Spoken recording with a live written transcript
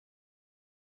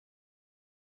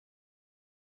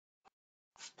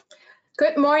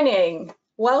Good morning.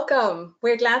 Welcome.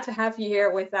 We're glad to have you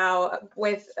here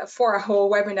for our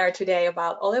webinar today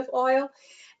about olive oil.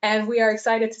 And we are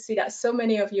excited to see that so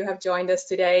many of you have joined us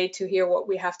today to hear what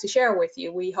we have to share with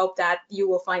you. We hope that you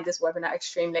will find this webinar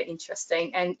extremely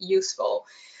interesting and useful.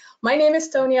 My name is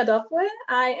Tonia Dapwe.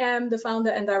 I am the founder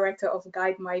and director of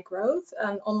Guide My Growth,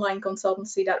 an online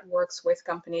consultancy that works with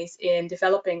companies in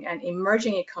developing and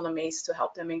emerging economies to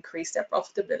help them increase their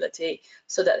profitability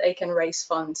so that they can raise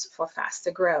funds for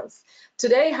faster growth.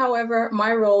 Today, however,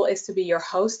 my role is to be your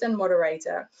host and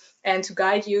moderator and to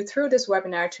guide you through this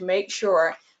webinar to make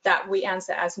sure that we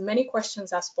answer as many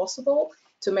questions as possible,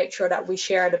 to make sure that we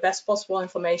share the best possible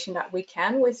information that we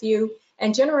can with you,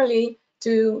 and generally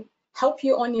to help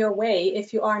you on your way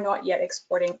if you are not yet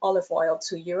exporting olive oil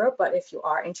to Europe, but if you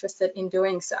are interested in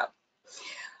doing so.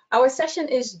 Our session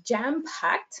is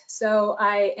jam-packed, so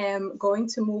I am going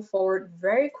to move forward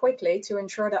very quickly to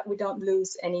ensure that we don't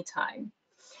lose any time.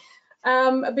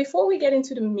 Before we get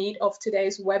into the meat of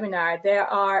today's webinar, there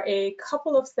are a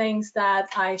couple of things that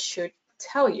I should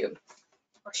tell you,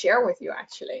 or share with you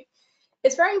actually.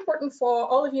 It's very important for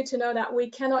all of you to know that we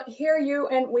cannot hear you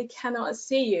and we cannot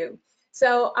see you.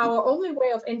 So our only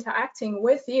way of interacting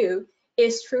with you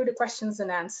is through the questions and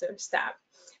answers tab.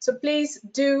 So please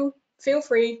do feel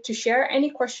free to share any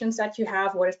questions that you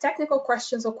have, whether technical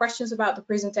questions or questions about the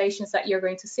presentations that you're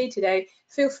going to see today.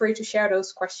 Feel free to share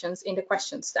those questions in the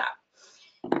questions tab.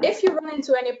 If you run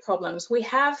into any problems, we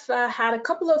have had a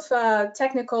couple of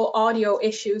technical audio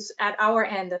issues at our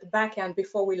end, at the back end,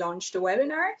 before we launched the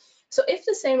webinar. So if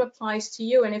the same applies to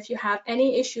you, and if you have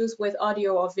any issues with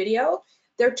audio or video,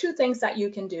 there are two things that you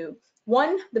can do.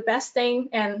 One, the best thing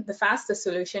and the fastest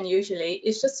solution usually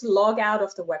is just to log out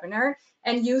of the webinar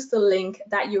and use the link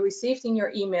that you received in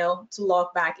your email to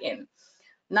log back in.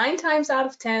 9 times out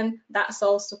of 10, that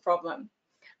solves the problem.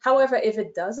 However, if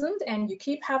it doesn't and you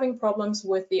keep having problems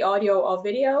with the audio or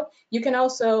video, you can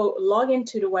also log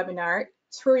into the webinar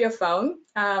through your phone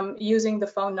using the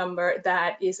phone number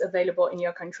that is available in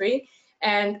your country.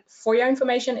 And for your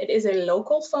information, it is a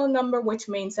local phone number, which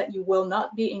means that you will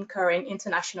not be incurring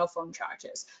international phone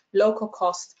charges, local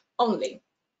cost only.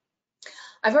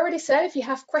 I've already said, if you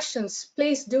have questions,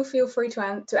 please do feel free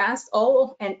to ask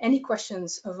all and any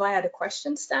questions via the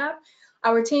questions tab.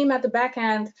 Our team at the back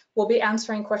end will be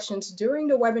answering questions during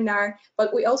the webinar,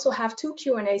 but we also have 2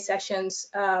 Q&A sessions,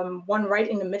 one right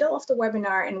in the middle of the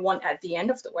webinar and one at the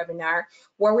end of the webinar,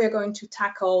 where we're going to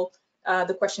tackle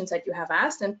the questions that you have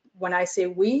asked. And when I say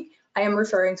we, I am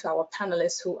referring to our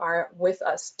panelists who are with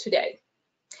us today.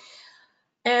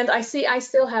 And I see I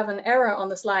still have an error on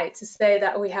the slide to say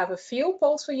that we have a few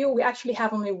polls for you. We actually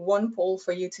have only one poll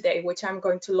for you today, which I'm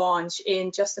going to launch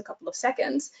in just a couple of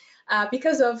seconds.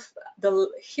 Because of the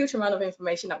huge amount of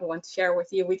information that we want to share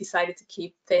with you, we decided to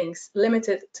keep things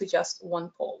limited to just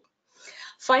one poll.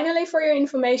 Finally, for your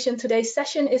information, today's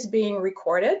session is being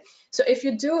recorded. So if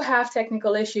you do have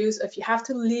technical issues, if you have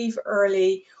to leave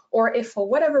early, or if for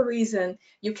whatever reason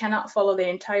you cannot follow the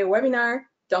entire webinar,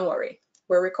 don't worry.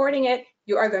 We're recording it.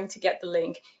 You are going to get the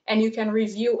link and you can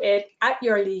review it at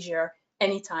your leisure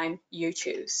anytime you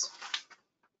choose.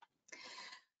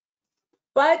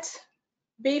 But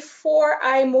before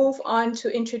I move on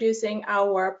to introducing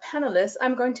our panelists,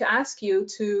 I'm going to ask you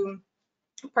to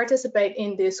participate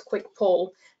in this quick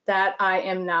poll that I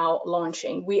am now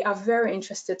launching. We are very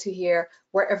interested to hear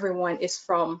where everyone is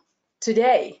from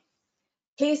today.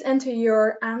 Please enter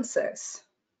your answers.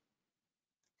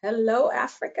 Hello,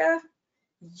 Africa,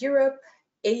 Europe,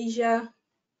 Asia.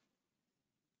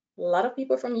 A lot of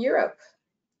people from Europe,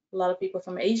 a lot of people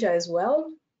from Asia as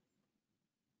well.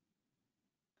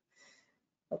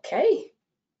 Okay.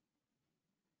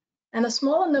 And a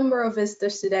smaller number of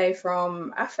visitors today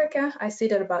from Africa. I see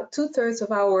that about 2/3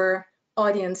 of our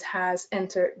audience has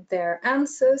entered their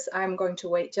answers. I'm going to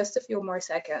wait just a few more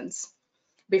seconds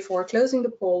before closing the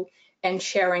poll and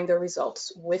sharing the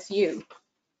results with you.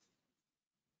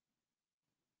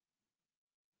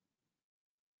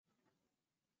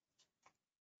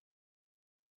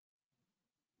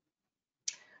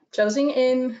 Closing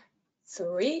in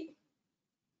 3,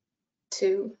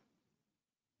 2,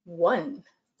 1.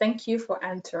 Thank you for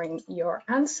entering your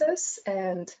answers,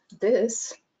 and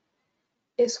this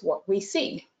is what we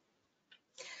see.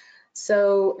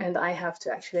 So, and I have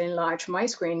to actually enlarge my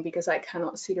screen because I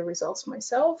cannot see the results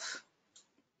myself.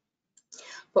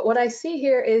 But what I see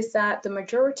here is that the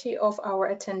majority of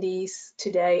our attendees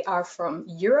today are from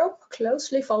Europe,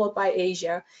 closely followed by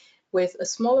Asia, with a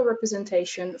smaller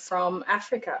representation from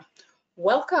Africa.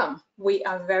 Welcome. We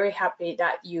are very happy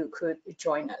that you could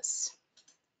join us.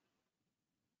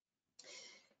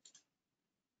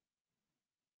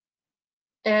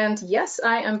 And yes,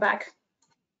 I am back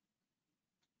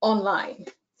online.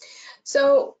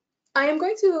 So I am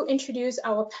going to introduce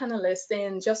our panelists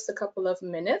in just a couple of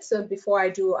minutes. So before I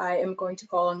do, I am going to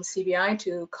call on the CBI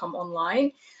to come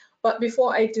online. But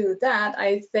before I do that,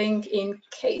 I think in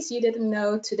case you didn't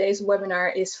know, today's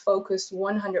webinar is focused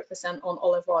 100% on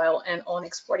olive oil and on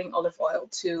exporting olive oil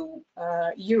to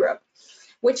Europe,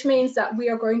 which means that we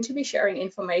are going to be sharing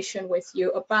information with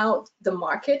you about the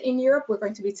market in Europe. We're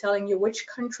going to be telling you which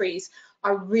countries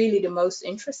are really the most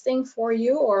interesting for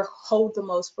you or hold the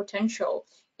most potential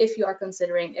if you are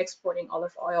considering exporting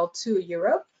olive oil to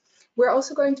Europe. We're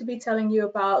also going to be telling you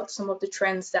about some of the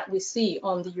trends that we see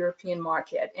on the European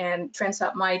market and trends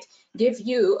that might give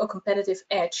you a competitive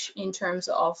edge in terms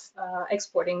of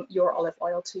exporting your olive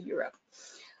oil to Europe.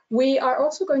 We are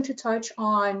also going to touch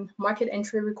on market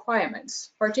entry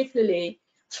requirements, particularly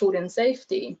food and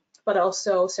safety, but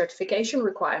also certification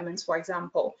requirements, for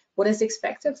example. What is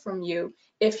expected from you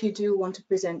if you do want to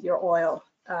present your oil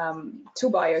to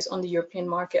buyers on the European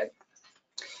market?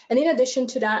 And in addition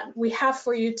to that, we have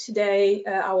for you today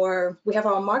our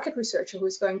market researcher who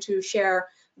is going to share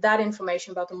that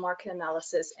information about the market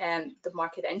analysis and the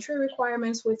market entry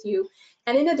requirements with you.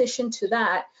 And in addition to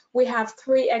that, we have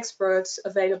 3 experts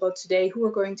available today who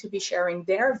are going to be sharing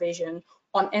their vision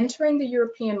on entering the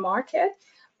European market,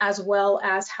 as well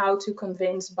as how to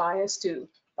convince buyers to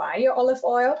buy your olive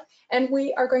oil. And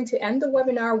we are going to end the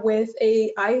webinar with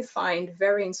I find,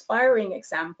 very inspiring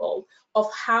example of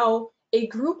how a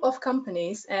group of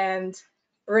companies, and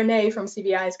Renee from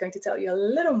CBI is going to tell you a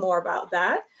little more about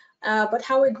that, but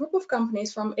how a group of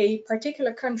companies from a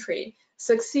particular country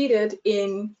succeeded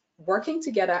in working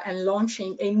together and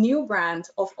launching a new brand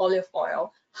of olive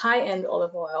oil, high-end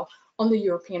olive oil, on the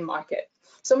European market.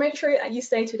 So make sure that you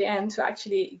stay to the end to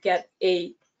actually get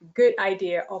a good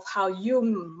idea of how you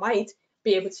might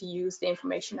be able to use the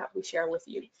information that we share with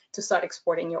you to start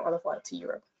exporting your olive oil to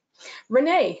Europe.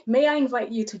 Renee, may I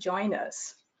invite you to join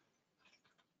us?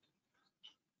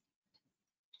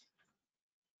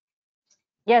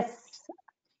 Yes,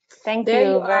 thank you.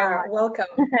 There you very are. much. Welcome.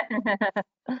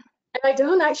 And I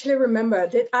don't actually remember,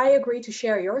 did I agree to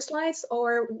share your slides,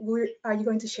 or are you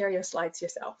going to share your slides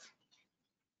yourself?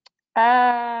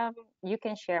 You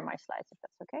can share my slides if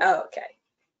that's okay. Oh, okay,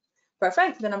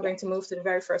 perfect. Then I'm going to move to the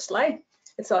very first slide.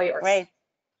 It's all yours. Great.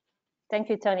 Thank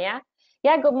you, Tonya.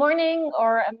 Yeah, good morning,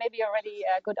 or maybe already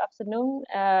good afternoon,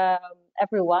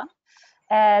 everyone.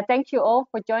 Thank you all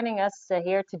for joining us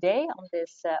here today on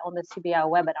the CBI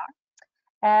webinar.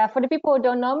 For the people who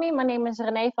don't know me, my name is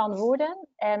Renee van Woerden,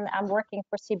 and I'm working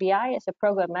for CBI as a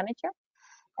program manager.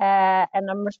 And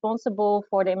I'm responsible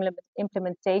for the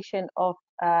implementation of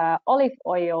olive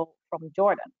oil from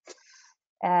Jordan.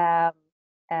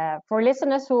 For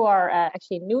listeners who are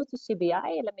actually new to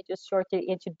CBI, let me just shortly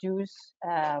introduce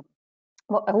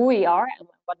who we are and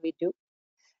what we do.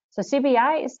 So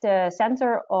CBI is the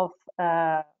center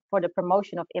for the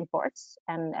promotion of imports,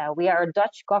 and we are a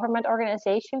Dutch government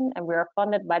organization, and we are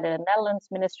funded by the Netherlands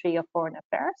Ministry of Foreign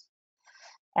Affairs.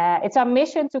 It's our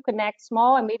mission to connect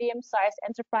small and medium-sized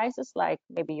enterprises, like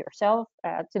maybe yourself,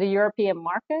 to the European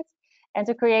market, and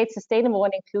to create sustainable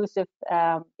and inclusive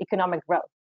economic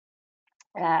growth.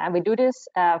 And we do this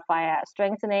via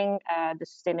strengthening the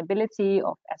sustainability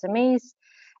of SMEs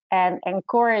and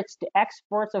encourage the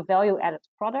exports of value-added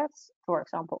products, for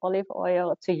example, olive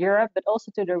oil, to Europe, but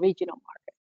also to the regional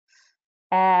market.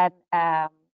 And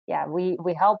yeah,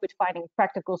 we help with finding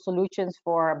practical solutions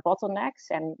for bottlenecks.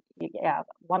 And yeah,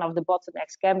 one of the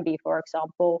bottlenecks can be, for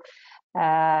example,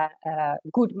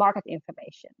 good market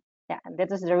information. Yeah, and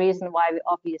that is the reason why we're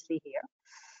obviously here.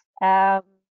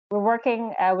 We're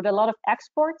working with a lot of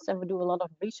exports, and we do a lot of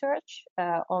research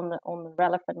on the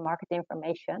relevant market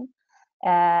information.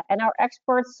 And our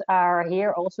experts are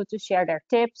here also to share their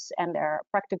tips and their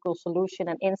practical solution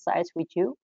and insights with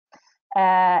you.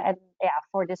 And yeah,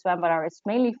 for this webinar, it's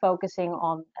mainly focusing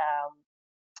on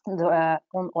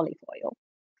olive oil.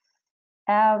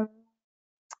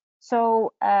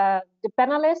 So the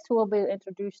panelists who will be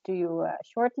introduced to you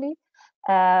shortly.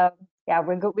 Yeah,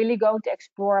 we're really going to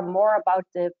explore more about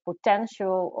the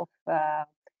potential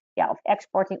of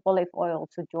exporting olive oil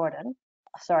to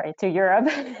to Europe.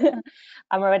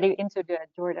 I'm already into the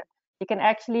Jordan. You can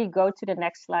actually go to the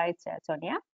next slide,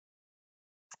 Tonya.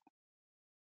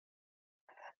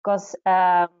 Because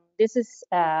this is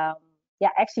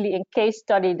actually a case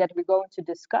study that we're going to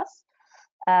discuss.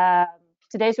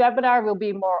 Today's webinar will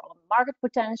be more on market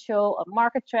potential, on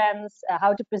market trends,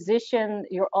 how to position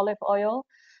your olive oil,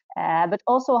 but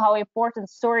also how important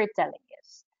storytelling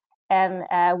is. And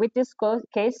with this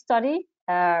case study,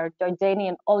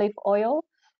 Jordanian olive oil,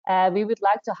 we would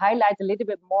like to highlight a little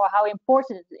bit more how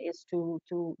important it is to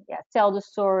tell the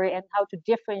story and how to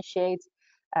differentiate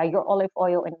your olive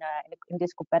oil in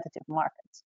this competitive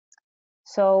market.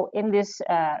 So in this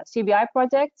CBI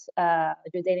project,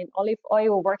 Jordanian olive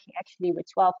oil, we're working actually with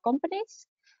 12 companies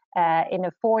in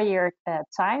a 4-year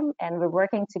time, and we're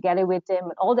working together with them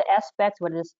in all the aspects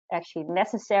what is actually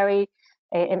necessary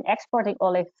in exporting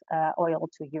olive oil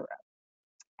to Europe.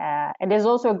 And there's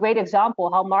also a great example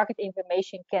how market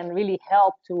information can really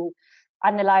help to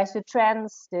analyze the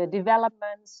trends, the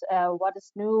developments, what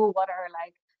is new, what are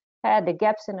like the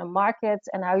gaps in the market,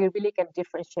 and how you really can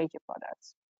differentiate your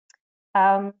products.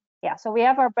 So we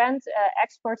have our brand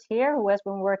expert here who has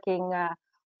been working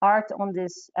hard on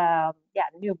this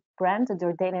new brand, the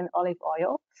Jordanian olive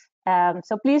oil.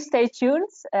 So please stay tuned.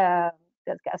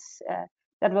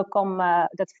 That will come,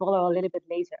 that follow a little bit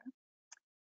later.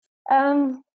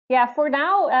 For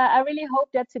now, I really hope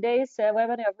that today's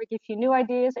webinar will give you new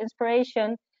ideas,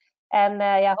 inspiration, and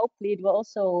hopefully it will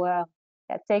also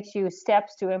take you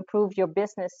steps to improve your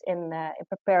business in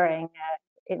preparing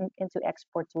into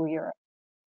export to Europe.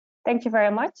 Thank you very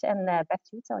much, and back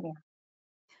to you, Tonya.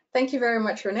 Thank you very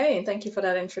much, Renee, and thank you for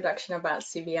that introduction about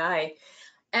CBI.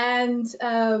 And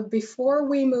before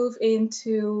we move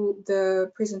into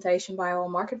the presentation by our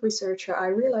market researcher, I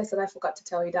realized that I forgot to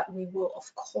tell you that we will,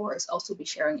 of course, also be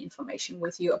sharing information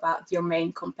with you about your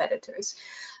main competitors.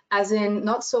 As in,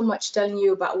 not so much telling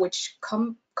you about which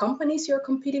companies you're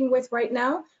competing with right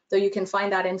now, though you can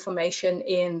find that information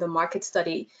in the market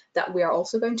study that we are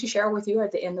also going to share with you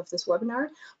at the end of this webinar.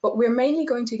 But we're mainly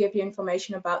going to give you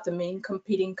information about the main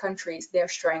competing countries, their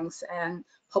strengths, and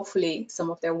hopefully some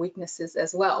of their weaknesses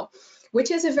as well,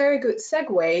 which is a very good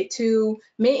segue to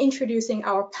me introducing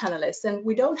our panelists. And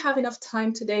we don't have enough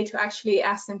time today to actually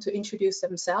ask them to introduce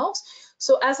themselves.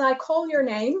 So as I call your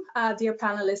name, dear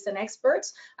panelists and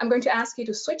experts, I'm going to ask you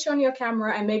to switch on your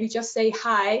camera and maybe just say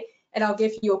hi, and I'll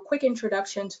give you a quick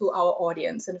introduction to our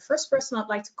audience. And the first person I'd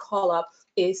like to call up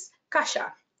is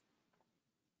Kasia.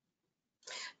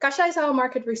 Kasia is our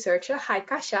market researcher. Hi,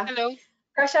 Kasia. Hello.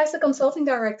 Kasia is the consulting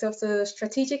director of the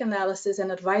strategic analysis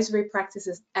and advisory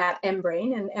practices at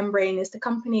Embrain. And Embrain is the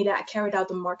company that carried out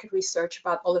the market research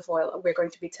about olive oil that we're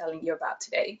going to be telling you about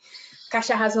today.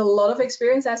 Kasia has a lot of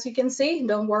experience, as you can see.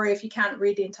 Don't worry if you can't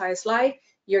read the entire slide.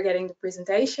 You're getting the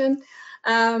presentation.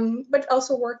 But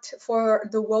also worked for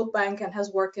the World Bank and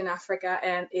has worked in Africa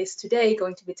and is today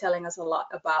going to be telling us a lot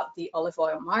about the olive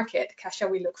oil market. Kasia,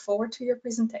 we look forward to your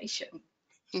presentation.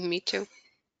 Me too.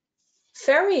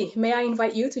 Ferry, may I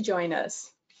invite you to join us?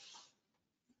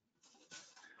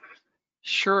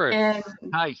 Sure. And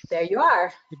hi. There you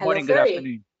are. Good morning, Hello, good Ferry.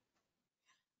 afternoon.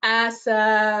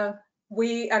 As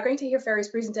we are going to hear Ferry's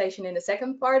presentation in the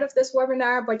second part of this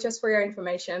webinar, but just for your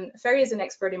information, Ferry is an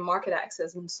expert in market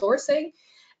access and sourcing,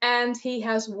 and he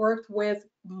has worked with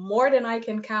more than I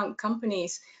can count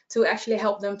companies to actually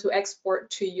help them to export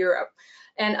to Europe.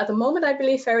 And at the moment, I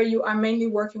believe, Ferry, you are mainly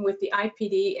working with the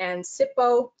IPD and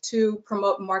SIPO to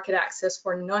promote market access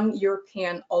for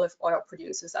non-European olive oil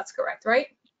producers. That's correct, right?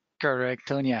 Correct,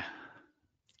 Tonya.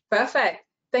 Perfect.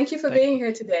 Thank you for being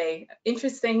here today.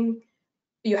 Interesting.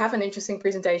 You have an interesting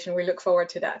presentation. We look forward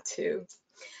to that too.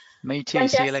 Me too.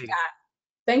 See you later.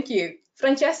 Thank you.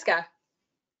 Francesca,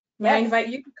 may I invite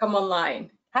you to come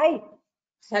online? Hi.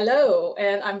 Hello,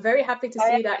 and I'm very happy to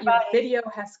see that your video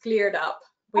has cleared up.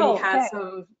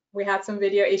 We had some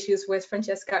video issues with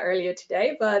Francesca earlier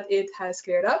today, but it has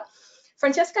cleared up.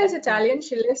 Francesca is Italian.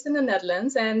 She lives in the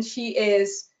Netherlands, and she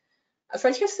is,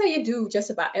 Francesca, you do just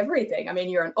about everything. I mean,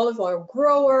 you're an olive oil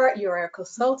grower, you're a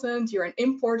consultant, you're an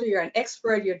importer, you're an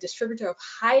expert, you're a distributor of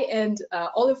high-end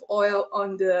olive oil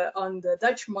on the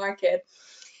Dutch market.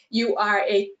 You are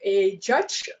a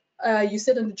judge. You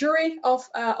sit on the jury of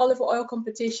olive oil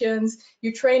competitions.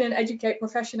 You train and educate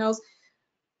professionals.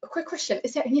 A quick question,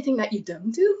 is there anything that you don't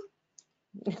do?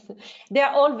 They're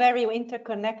all very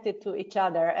interconnected to each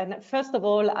other. And first of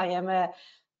all, I am a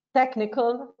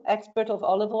technical expert of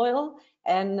olive oil,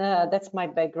 and that's my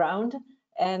background.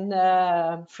 And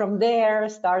from there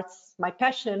starts my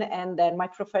passion and then my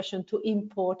profession to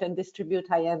import and distribute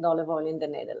high-end olive oil in the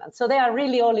Netherlands. So they are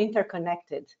really all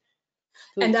interconnected.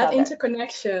 And that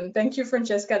interconnection, thank you,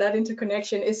 Francesca, that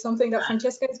interconnection is something that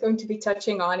Francesca is going to be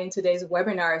touching on in today's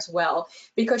webinar as well,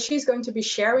 because she's going to be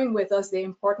sharing with us the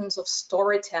importance of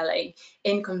storytelling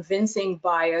in convincing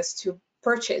buyers to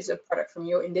purchase a product from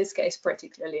you, in this case,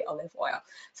 particularly olive oil.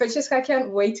 Francesca, I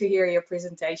can't wait to hear your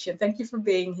presentation. Thank you for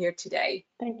being here today.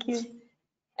 Thank you.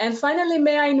 And finally,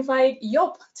 may I invite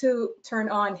Job to turn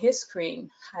on his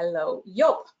screen. Hello,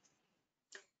 Job.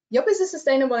 Job is a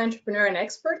sustainable entrepreneur and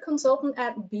expert consultant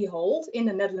at Behold in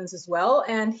the Netherlands as well,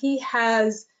 and he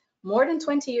has more than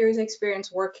 20 years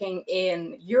experience working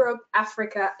in Europe,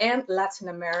 Africa, and Latin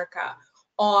America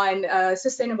on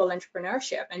sustainable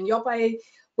entrepreneurship. And Job,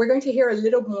 we're going to hear a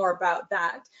little more about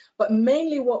that, but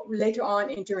mainly what later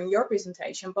on during your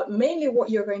presentation, but mainly what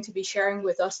you're going to be sharing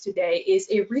with us today is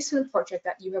a recent project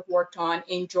that you have worked on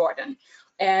in Jordan.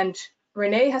 And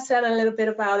Renee has said a little bit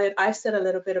about it, I've said a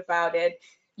little bit about it.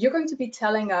 You're going to be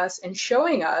telling us and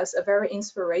showing us a very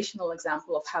inspirational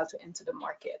example of how to enter the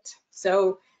market.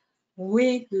 So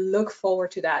we look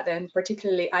forward to that, and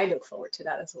particularly I look forward to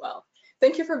that as well.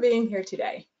 Thank you for being here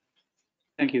today.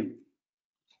 Thank you.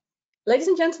 Ladies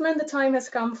and gentlemen, the time has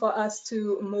come for us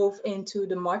to move into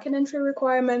the market entry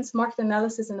requirements, market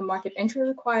analysis and the market entry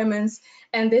requirements.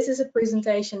 And this is a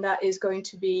presentation that is going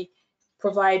to be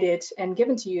provided and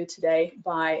given to you today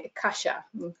by Kasia.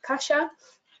 Kasia,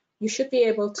 you should be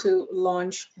able to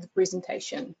launch the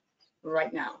presentation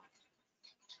right now.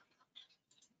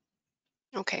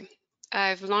 Okay,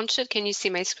 I've launched it. Can you see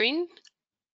my screen?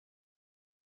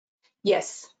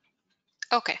 Yes.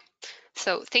 Okay,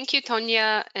 so thank you,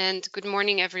 Tonya, and good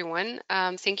morning, everyone.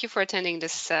 Thank you for attending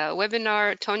this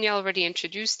webinar. Tonya already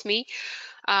introduced me.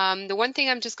 The one thing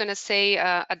I'm just going to say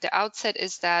at the outset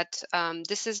is that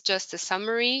this is just a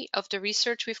summary of the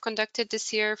research we've conducted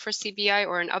this year for CBI,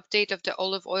 or an update of the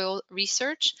olive oil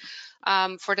research.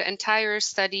 For the entire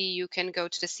study, you can go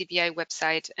to the CBI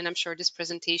website, and I'm sure this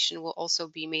presentation will also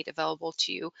be made available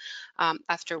to you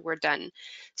after we're done.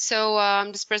 So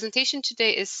this presentation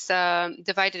today is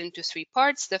divided into 3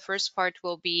 parts. The first part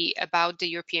will be about the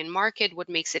European market, what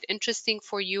makes it interesting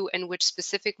for you, and which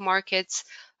specific markets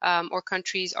or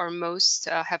countries are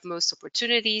have most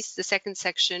opportunities. The second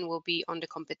section will be on the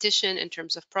competition in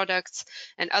terms of products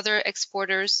and other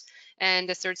exporters. And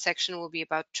the third section will be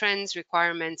about trends,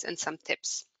 requirements, and some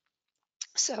tips.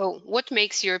 So what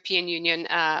makes European Union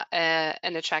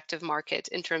an attractive market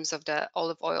in terms of the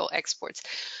olive oil exports?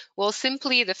 Well,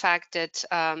 simply the fact that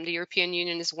the European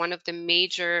Union is one of the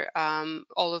major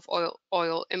olive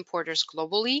oil importers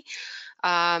globally.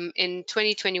 In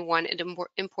 2021, it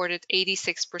imported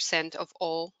 86% of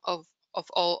all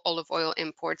olive oil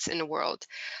imports in the world.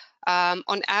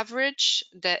 On average,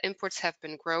 the imports have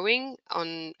been growing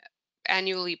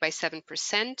annually by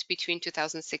 7% between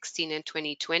 2016 and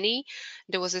 2020.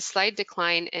 There was a slight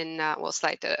decline in,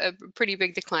 a pretty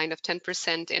big decline of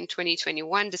 10% in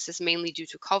 2021. This is mainly due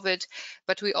to COVID,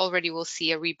 but we already will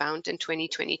see a rebound in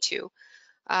 2022.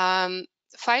 5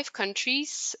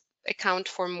 countries account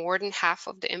for more than half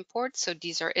of the imports. So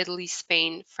these are Italy,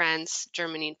 Spain, France,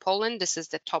 Germany, and Poland. This is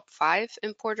the top 5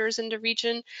 importers in the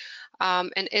region.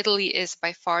 And Italy is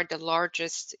by far the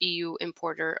largest EU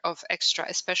importer of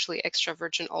especially extra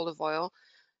virgin olive oil,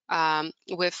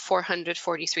 with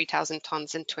 443,000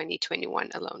 tons in 2021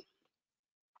 alone.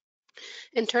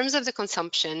 In terms of the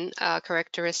consumption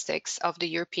characteristics of the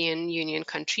European Union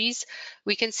countries,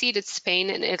 we can see that Spain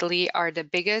and Italy are the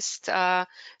biggest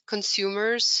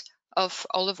consumers of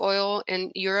olive oil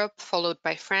in Europe, followed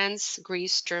by France,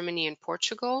 Greece, Germany, and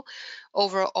Portugal.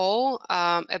 Overall,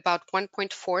 about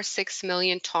 1.46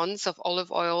 million tons of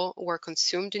olive oil were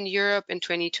consumed in Europe in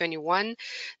 2021.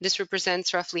 This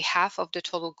represents roughly half of the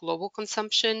total global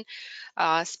consumption.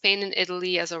 Spain and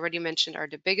Italy, as already mentioned, are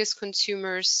the biggest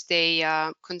consumers. They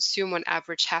consume on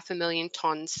average 500,000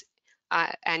 tons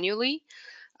annually.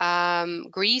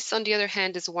 Greece, on the other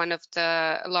hand, is one of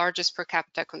the largest per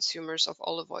capita consumers of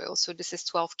olive oil. So this is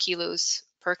 12 kilos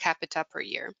per capita per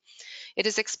year. It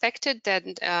is expected that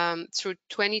through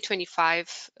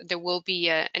 2025, there will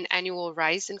be an annual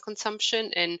rise in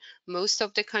consumption in most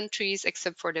of the countries,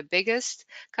 except for the biggest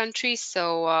countries.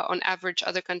 So on average,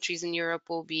 other countries in Europe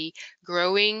will be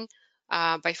growing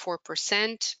by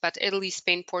 4%, but Italy,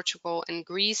 Spain, Portugal, and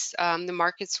Greece, the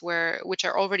markets which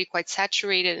are already quite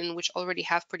saturated and which already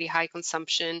have pretty high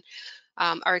consumption,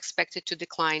 are expected to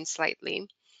decline slightly.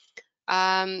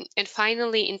 And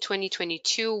finally, in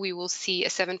 2022, we will see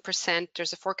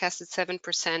there's a forecasted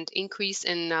 7% increase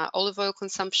in olive oil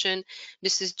consumption.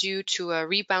 This is due to a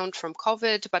rebound from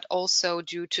COVID, but also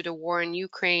due to the war in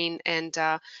Ukraine and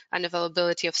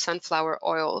unavailability of sunflower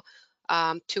oil,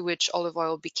 to which olive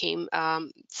oil became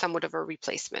somewhat of a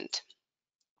replacement.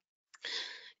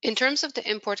 In terms of the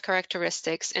import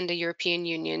characteristics in the European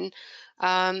Union,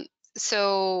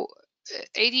 so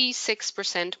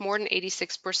 86%, more than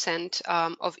 86%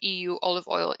 of EU olive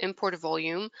oil import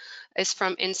volume is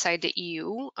from inside the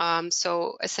EU,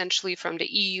 so essentially from the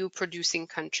EU producing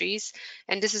countries.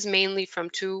 And this is mainly from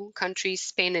 2 countries,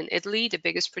 Spain and Italy, the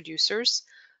biggest producers.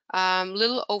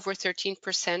 Little over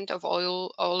 13% of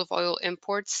olive oil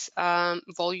imports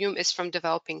volume is from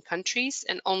developing countries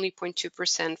and only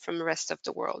 0.2% from the rest of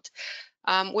the world.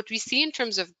 What we see in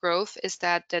terms of growth is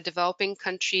that the developing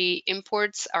country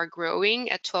imports are growing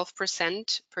at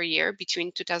 12% per year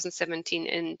between 2017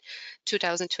 and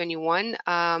 2021,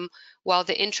 while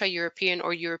the intra-European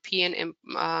or European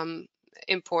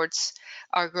imports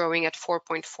are growing at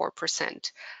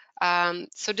 4.4%.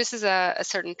 So this is a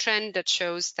certain trend that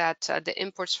shows that the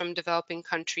imports from developing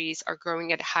countries are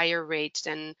growing at a higher rate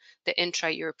than the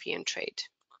intra-European trade.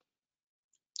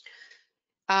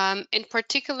 In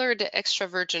particular, the extra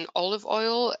virgin olive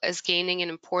oil is gaining in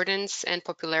importance and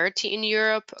popularity in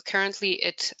Europe. Currently,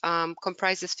 it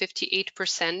comprises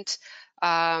 58%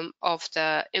 of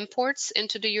the imports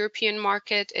into the European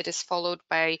market. It is followed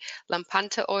by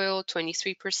Lampante oil,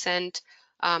 23%.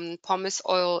 Pomace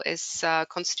oil is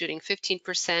constituting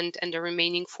 15%, and the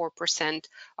remaining 4%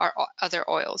 are other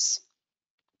oils.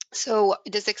 So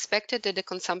it is expected that the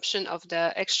consumption of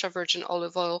the extra virgin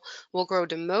olive oil will grow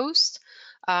the most.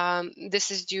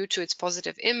 This is due to its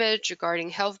positive image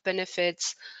regarding health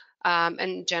benefits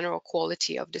and general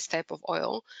quality of this type of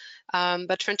oil.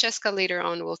 But Francesca later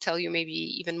on will tell you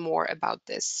maybe even more about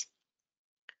this.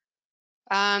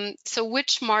 So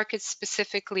which markets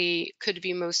specifically could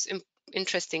be most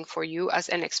interesting for you as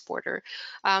an exporter?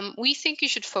 We think you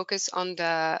should focus on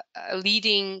the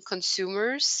leading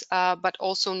consumers, but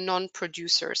also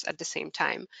non-producers at the same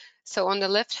time. So on the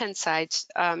left-hand side,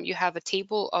 you have a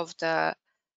table of the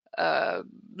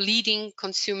leading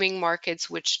consuming markets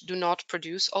which do not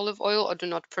produce olive oil or do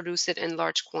not produce it in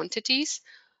large quantities.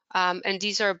 And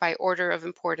these are by order of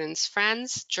importance: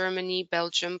 France, Germany,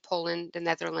 Belgium, Poland, the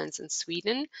Netherlands, and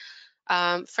Sweden.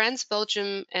 France,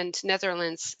 Belgium, and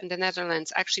the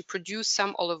Netherlands actually produce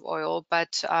some olive oil,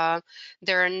 but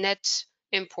they're net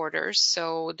importers,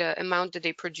 so the amount that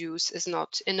they produce is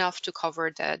not enough to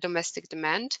cover the domestic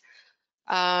demand.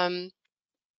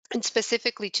 And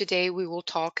specifically today, we will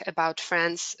talk about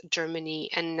France, Germany,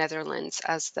 and Netherlands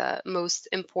as the most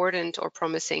important or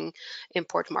promising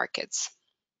import markets.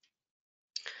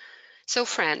 So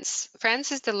France.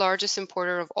 France is the largest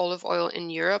importer of olive oil in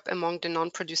Europe among the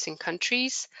non-producing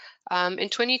countries. In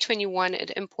 2021,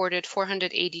 it imported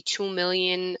 482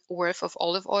 million worth of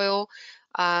olive oil,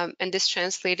 and this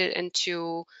translated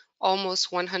into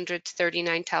almost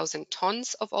 139,000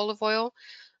 tons of olive oil.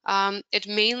 It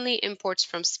mainly imports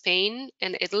from Spain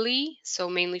and Italy, so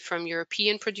mainly from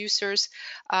European producers,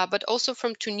 but also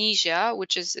from Tunisia,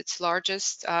 which is its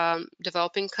largest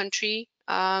developing country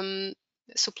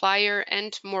supplier,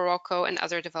 and Morocco and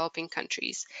other developing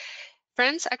countries.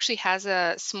 France actually has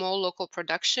a small local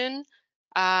production,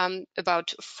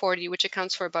 which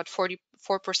accounts for about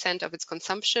 44% of its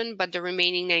consumption, but the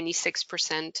remaining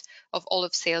 96% of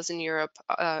olive sales in Europe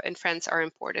and France are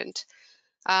imported.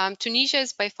 Tunisia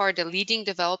is by far the leading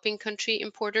developing country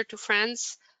importer to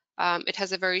France. It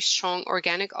has a very strong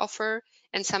organic offer,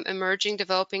 and some emerging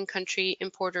developing country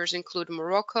importers include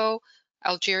Morocco,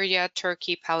 Algeria,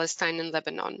 Turkey, Palestine, and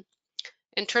Lebanon.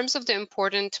 In terms of the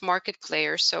important market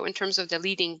players, so in terms of the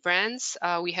leading brands,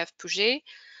 we have Puget,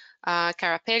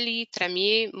 Carapelli,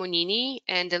 Tramier, Monini,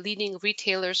 and the leading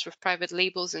retailers with private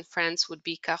labels in France would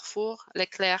be Carrefour,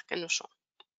 Leclerc, and Auchan.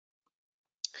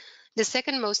 The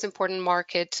second most important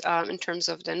market in terms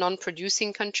of the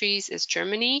non-producing countries is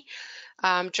Germany.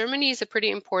 Germany is a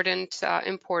pretty important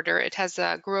importer. It has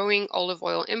growing olive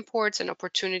oil imports and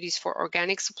opportunities for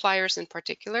organic suppliers in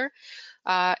particular.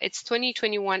 Its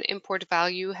 2021 import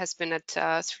value has been at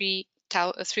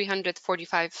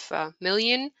 345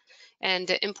 million, and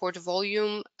the import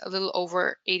volume a little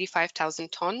over 85,000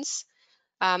 tons.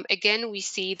 Again, we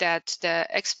see that the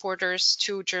exporters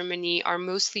to Germany are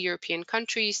mostly European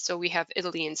countries. So we have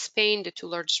Italy and Spain, the two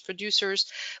largest producers,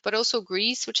 but also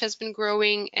Greece, which has been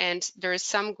growing, and there is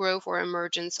some growth or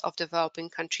emergence of developing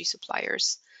country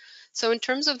suppliers. So in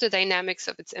terms of the dynamics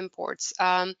of its imports,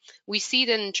 we see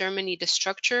that in Germany, the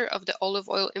structure of the olive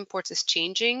oil imports is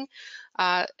changing,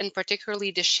 and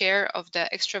particularly the share of the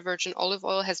extra virgin olive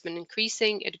oil has been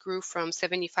increasing. It grew from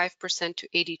 75% to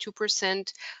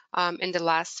 82% in the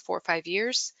last 4 or 5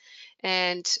 years.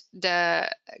 And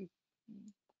the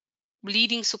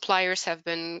leading suppliers have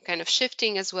been kind of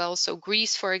shifting as well. So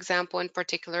Greece, for example, in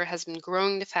particular, has been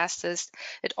growing the fastest.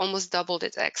 It almost doubled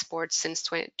its exports since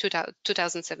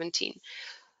 2017.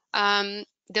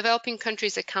 Developing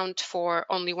countries account for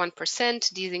only 1%.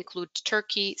 These include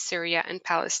Turkey, Syria, and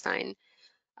Palestine.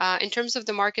 In terms of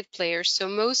the market players, so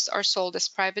most are sold as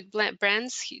private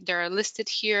brands. They are listed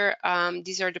here.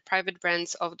 These are the private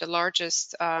brands of the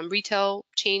largest retail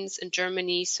chains in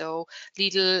Germany, so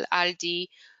Lidl, Aldi,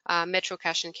 Metro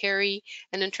Cash and Carry.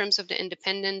 And in terms of the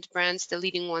independent brands, the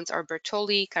leading ones are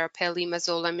Bertolli, Carapelli,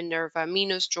 Mazzola, Minerva,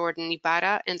 Minos, Jordan,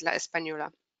 Ibarra, and La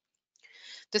Española.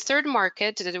 The third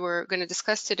market that we're going to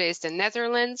discuss today is the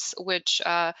Netherlands, which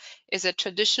is a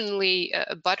traditionally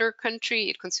a butter country.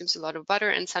 It consumes a lot of butter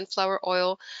and sunflower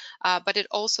oil, but it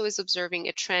also is observing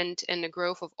a trend in the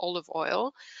growth of olive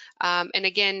oil. And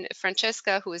again,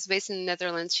 Francesca, who is based in the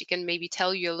Netherlands, she can maybe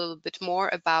tell you a little bit more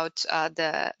about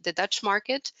the Dutch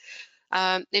market.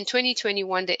 In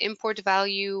 2021, the import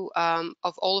value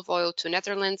of olive oil to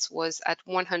Netherlands was at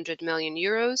 100 million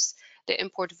euros. The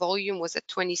import volume was at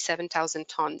 27,000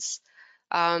 tons.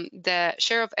 The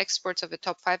share of exports of the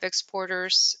top 5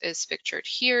 exporters is pictured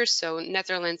here. So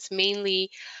Netherlands mainly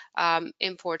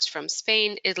imports from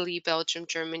Spain, Italy, Belgium,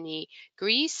 Germany,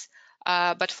 Greece,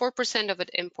 but 4% of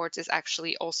its imports is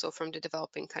actually also from the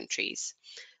developing countries.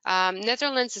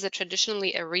 Netherlands is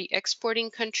traditionally a re-exporting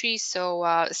country,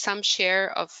 so some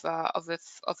share of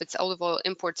its olive oil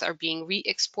imports are being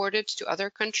re-exported to other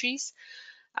countries.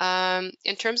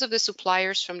 In terms of the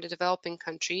suppliers from the developing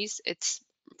countries, its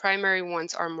primary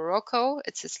ones are Morocco.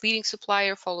 It's its leading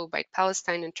supplier, followed by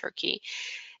Palestine and Turkey.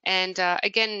 And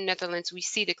again, in Netherlands, we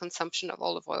see the consumption of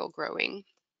olive oil growing.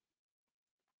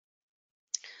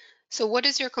 So what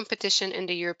is your competition in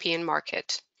the European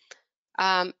market?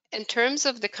 In terms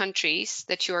of the countries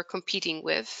that you are competing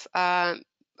with,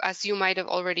 as you might have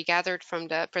already gathered from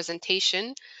the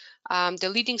presentation, the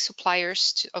leading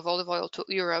suppliers of olive oil to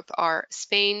Europe are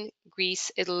Spain,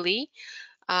 Greece, Italy,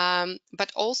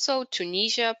 but also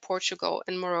Tunisia, Portugal,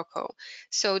 and Morocco.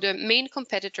 So the main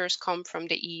competitors come from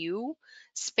the EU.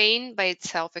 Spain by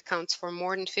itself accounts for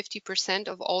more than 50%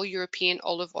 of all European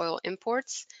olive oil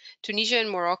imports. Tunisia and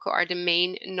Morocco are the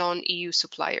main non-EU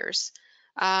suppliers.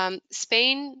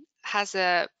 Spain has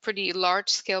a pretty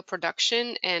large-scale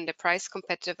production and a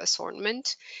price-competitive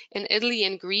assortment. In Italy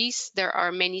and Greece, there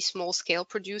are many small-scale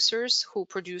producers who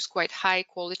produce quite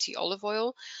high-quality olive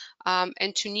oil,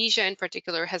 and Tunisia in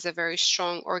particular has a very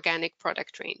strong organic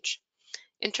product range.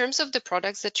 In terms of the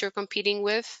products that you're competing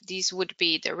with, these would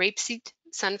be the rapeseed,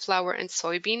 sunflower, and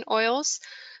soybean oils.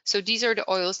 So these are the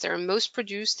oils that are most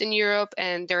produced in Europe,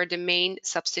 and they're the main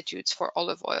substitutes for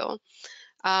olive oil.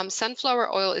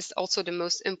 Sunflower oil is also the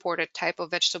most imported type of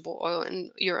vegetable oil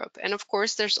in Europe. And of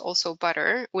course, there's also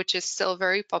butter, which is still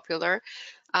very popular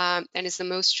and is the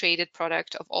most traded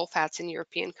product of all fats in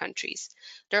European countries.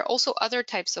 There are also other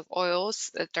types of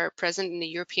oils that are present in the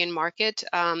European market.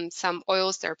 Some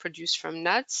oils that are produced from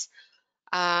nuts.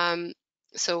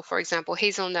 So for example,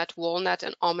 hazelnut, walnut,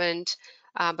 and almond,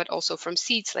 but also from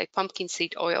seeds like pumpkin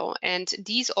seed oil. And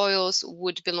these oils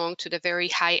would belong to the very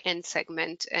high-end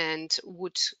segment and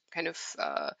would kind of,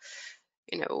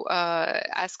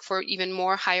 ask for even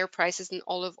more higher prices than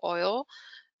olive oil.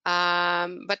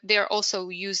 But they're also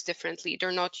used differently.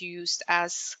 They're not used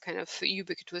as kind of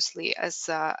ubiquitously as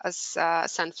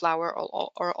sunflower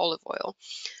or olive oil.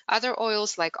 Other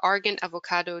oils like argan,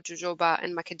 avocado, jojoba,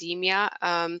 and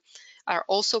macadamia are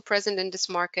also present in this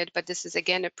market, but this is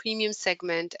again a premium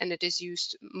segment and it is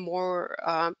used more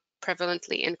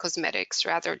prevalently in cosmetics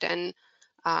rather than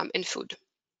in food.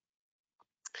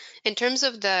 In terms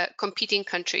of the competing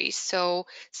countries, so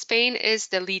Spain is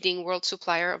the leading world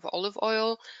supplier of olive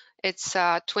oil. Its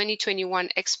 2021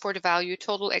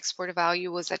 total export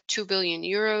value was at 2 billion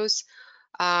euros,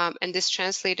 and this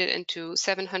translated into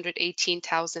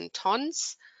 718,000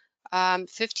 tons.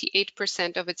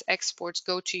 58% of its exports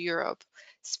go to Europe.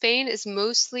 Spain is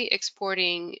mostly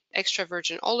exporting extra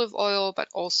virgin olive oil, but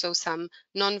also some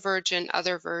non-virgin,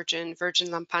 other virgin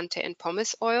lampante and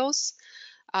pomace oils.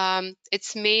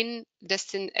 Its main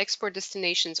export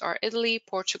destinations are Italy,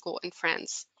 Portugal, and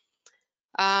France.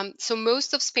 So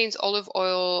most of Spain's olive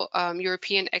oil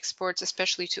European exports,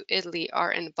 especially to Italy,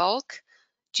 are in bulk.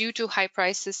 Due to high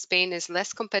prices, Spain is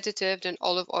less competitive than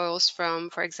olive oils from,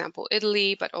 for example,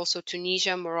 Italy, but also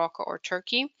Tunisia, Morocco, or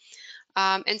Turkey.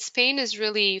 And Spain is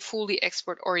really fully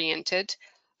export-oriented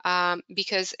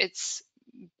because its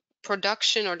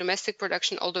production or domestic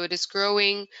production, although it is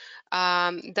growing,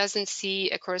 doesn't see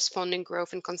a corresponding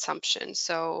growth in consumption.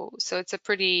 So it's a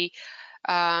pretty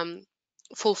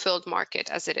fulfilled market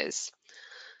as it is.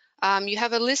 You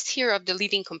have a list here of the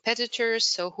leading competitors,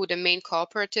 so who the main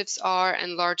cooperatives are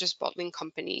and largest bottling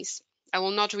companies. I will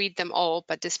not read them all,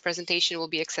 but this presentation will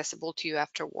be accessible to you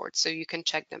afterwards, so you can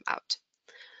check them out.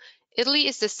 Italy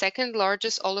is the second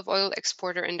largest olive oil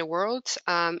exporter in the world.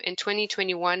 In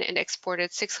 2021, it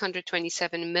exported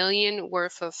 627 million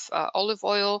worth of olive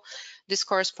oil. This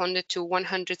corresponded to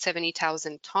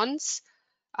 170,000 tons.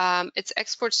 Its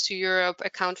exports to Europe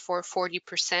account for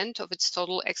 40% of its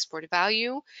total export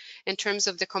value. In terms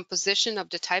of the composition of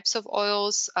the types of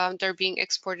oils that are being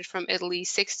exported from Italy,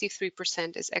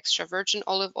 63% is extra virgin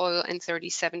olive oil and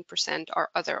 37% are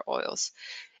other oils.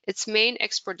 Its main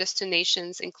export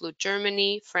destinations include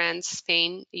Germany, France,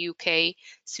 Spain, the UK,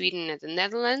 Sweden, and the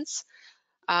Netherlands.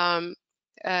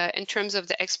 In terms of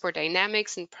the export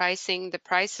dynamics and pricing, the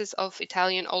prices of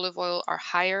Italian olive oil are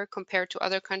higher compared to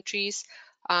other countries.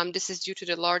 This is due to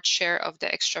the large share of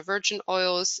the extra virgin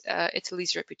oils,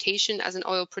 Italy's reputation as an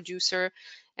oil producer,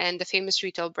 and the famous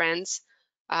retail brands,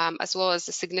 as well as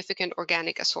the significant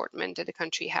organic assortment that the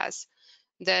country has.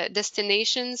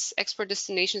 The export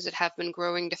destinations that have been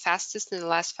growing the fastest in the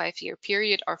last 5-year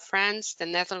period are France, the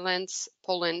Netherlands,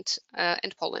 Poland,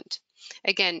 and Poland.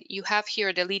 Again, you have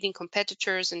here the leading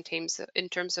competitors in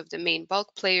terms of the main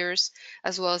bulk players,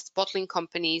 as well as bottling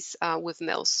companies with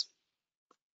mills.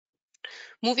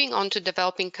 Moving on to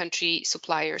developing country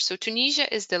suppliers. So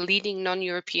Tunisia is the leading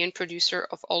non-European producer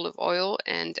of olive oil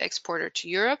and exporter to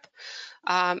Europe.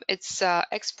 Its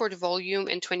export volume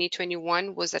in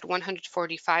 2021 was at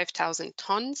 145,000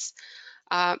 tons.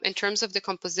 In terms of the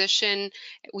composition,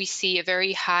 we see a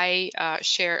very high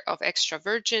share of extra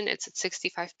virgin. It's at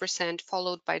 65%,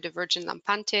 followed by the virgin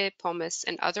lampante, pomace,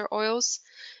 and other oils.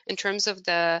 In terms of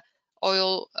the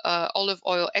olive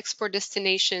oil export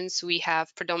destinations, we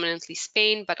have predominantly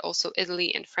Spain, but also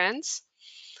Italy and France.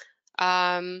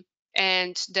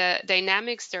 And the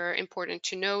dynamics that are important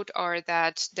to note are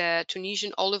that the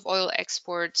Tunisian olive oil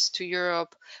exports to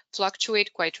Europe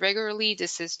fluctuate quite regularly.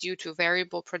 This is due to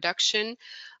variable production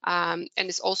and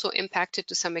is also impacted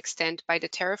to some extent by the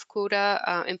tariff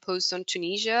quota imposed on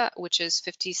Tunisia, which is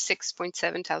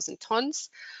 56.7 thousand tons.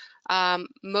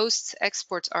 Most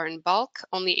exports are in bulk.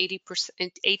 Only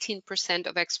 18%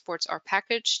 of exports are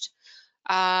packaged.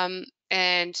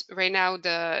 And right now,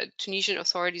 the Tunisian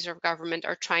authorities or government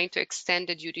are trying to extend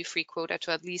the duty-free quota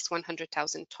to at least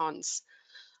 100,000 tons.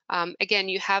 Again,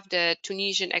 you have the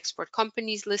Tunisian export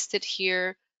companies listed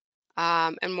here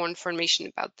and more information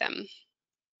about them.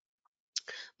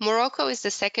 Morocco is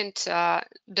the second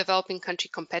developing country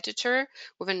competitor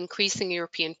with an increasing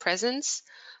European presence.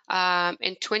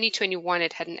 In 2021,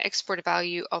 it had an export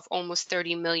value of almost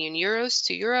 30 million euros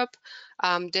to Europe.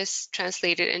 This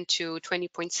translated into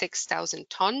 20.6 thousand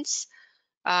tons.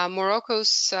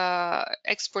 Morocco's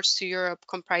exports to Europe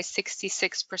comprise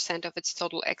 66% of its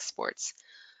total exports.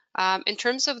 In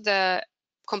terms of the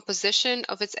composition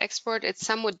of its export, it's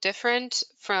somewhat different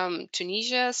from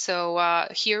Tunisia. So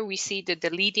here we see that the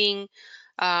leading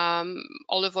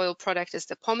olive oil product is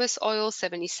the pomace oil,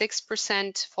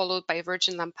 76%, followed by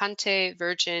virgin lampante,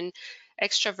 virgin,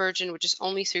 extra virgin, which is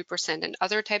only 3%, and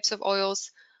other types of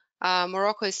oils.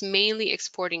 Morocco is mainly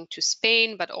exporting to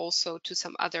Spain, but also to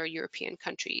some other European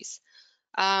countries.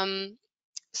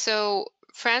 So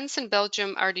France and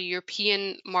Belgium are the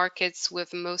European markets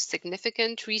with most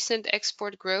significant recent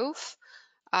export growth.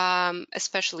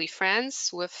 Especially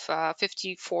France with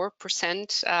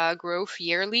 54% growth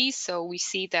yearly. So we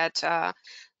see that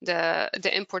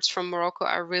the imports from Morocco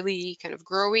are really kind of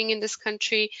growing in this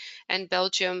country, and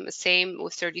Belgium same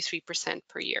with 33%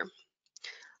 per year.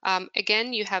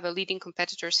 Again, you have a leading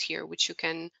competitors here, which you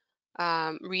can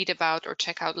read about or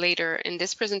check out later in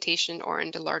this presentation or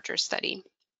in the larger study.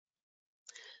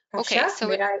 Kasia, Okay, so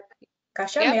may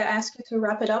I ask you to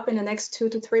wrap it up in the next 2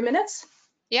 to 3 minutes?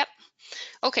 Yep.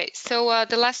 Okay, so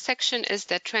the last section is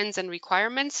the trends and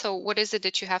requirements. So what is it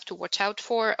that you have to watch out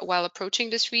for while approaching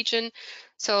this region?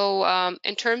 So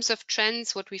in terms of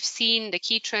trends, what we've seen, the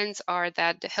key trends are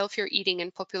that the healthier eating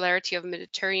and popularity of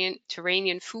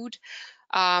Mediterranean food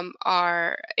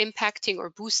are impacting or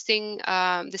boosting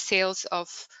the sales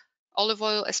of olive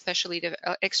oil, especially the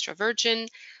extra virgin.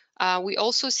 We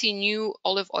also see new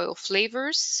olive oil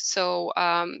flavors. So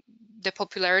the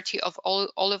popularity of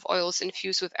olive oils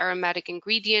infused with aromatic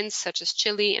ingredients such as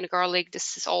chili and garlic,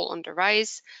 this is all on the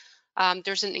rise.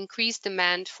 There's an increased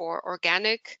demand for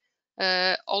organic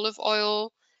olive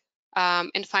oil.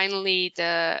 And finally,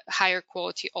 the higher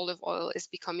quality olive oil is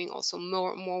becoming also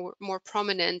more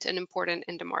prominent and important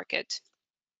in the market.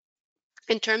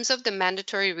 In terms of the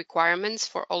mandatory requirements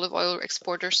for olive oil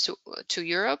exporters to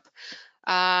Europe,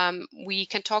 we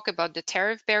can talk about the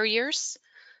tariff barriers,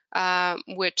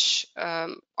 which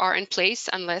are in place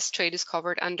unless trade is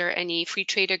covered under any free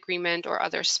trade agreement or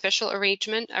other special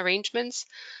arrangements.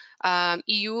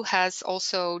 EU has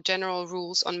also general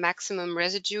rules on maximum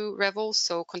residue levels,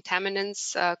 so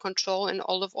contaminants control in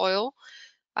olive oil.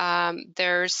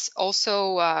 There's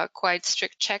also quite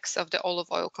strict checks of the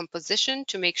olive oil composition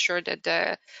to make sure that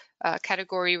the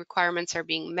category requirements are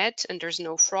being met and there's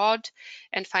no fraud.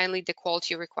 And finally, the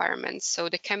quality requirements. So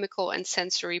the chemical and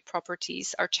sensory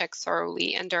properties are checked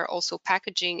thoroughly, and there are also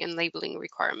packaging and labeling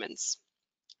requirements.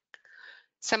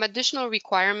 Some additional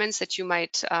requirements that you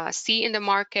might see in the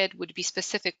market would be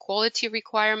specific quality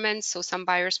requirements. So some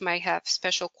buyers might have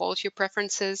special quality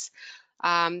preferences.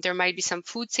 There might be some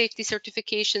food safety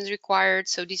certifications required.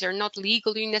 So these are not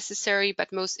legally necessary,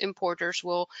 but most importers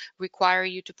will require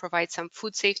you to provide some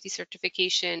food safety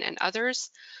certification and others.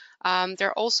 There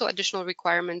are also additional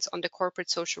requirements on the corporate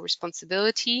social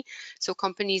responsibility. So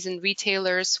companies and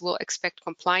retailers will expect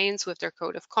compliance with their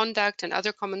code of conduct and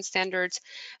other common standards.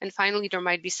 And finally, there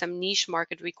might be some niche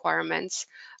market requirements,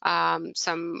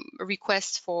 some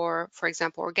requests for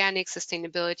example, organic,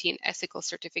 sustainability, and ethical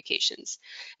certifications.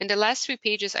 In the last 3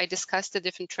 pages, I discussed the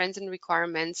different trends and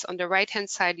requirements. On the right-hand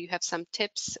side, you have some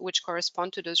tips which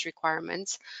correspond to those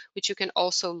requirements, which you can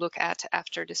also look at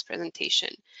after this presentation.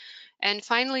 And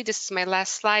finally, this is my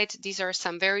last slide. These are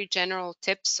some very general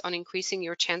tips on increasing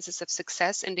your chances of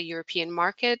success in the European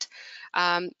market.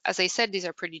 As I said, these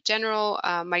are pretty general.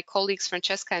 My colleagues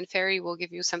Francesca and Ferry will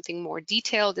give you something more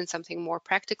detailed and something more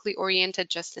practically oriented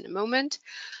just in a moment.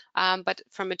 But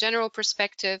from a general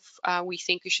perspective, we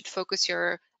think you should focus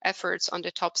your efforts on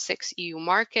the top 6 EU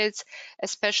markets,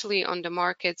 especially on the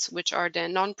markets which are the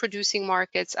non-producing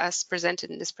markets as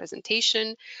presented in this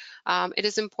presentation. It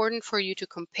is important for you to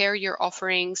compare your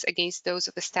offerings against those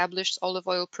of established olive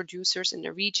oil producers in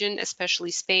the region,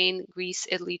 especially Spain, Greece,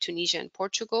 Italy, Tunisia, and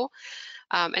Portugal,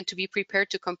 and to be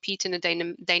prepared to compete in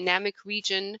a dynamic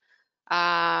region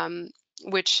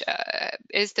which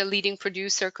is the leading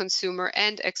producer, consumer,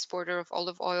 and exporter of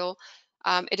olive oil.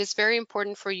 It is very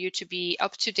important for you to be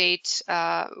up to date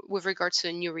with regards to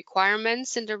the new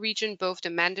requirements in the region, both the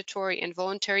mandatory and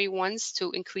voluntary ones,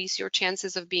 to increase your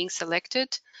chances of being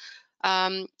selected.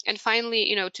 And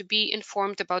finally, to be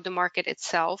informed about the market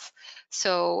itself.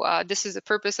 So this is the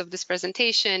purpose of this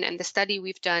presentation and the study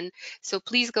we've done. So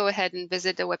please go ahead and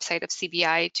visit the website of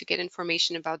CBI to get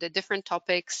information about the different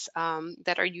topics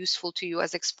that are useful to you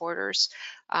as exporters,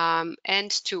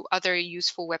 and to other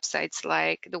useful websites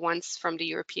like the ones from the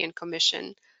European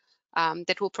Commission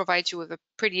that will provide you with a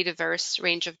pretty diverse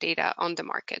range of data on the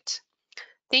market.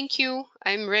 Thank you.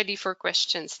 I'm ready for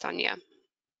questions, Tanya.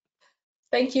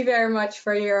 Thank you very much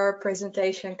for your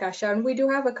presentation, Kasia. And we do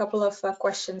have a couple of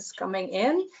questions coming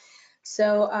in.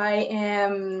 So I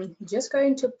am just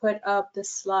going to put up the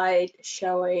slide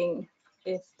showing,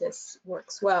 if this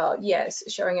works well, yes,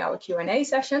 showing our Q&A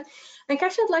session. And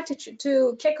Kasia, I'd like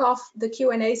to kick off the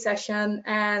Q&A session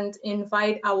and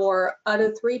invite our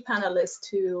other 3 panelists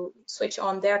to switch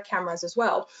on their cameras as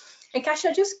well. And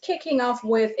Kasia, just kicking off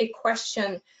with a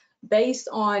question based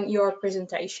on your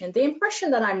presentation. The impression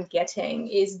that I'm getting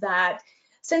is that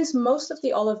since most of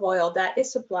the olive oil that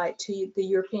is supplied to the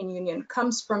European Union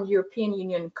comes from European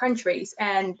Union countries,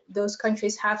 and those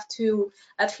countries have to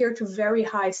adhere to very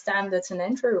high standards and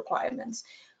entry requirements,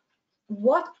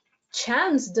 what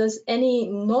chance does any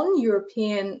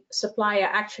non-European supplier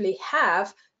actually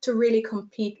have to really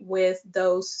compete with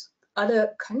those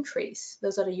other countries,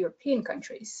 those other European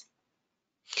countries?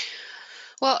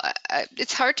 Well,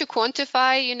 it's hard to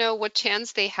quantify, what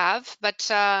chance they have,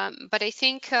 but I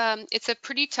think it's a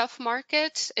pretty tough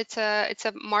market. It's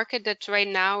a market that right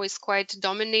now is quite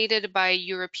dominated by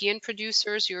European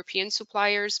producers, European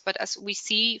suppliers. But as we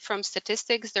see from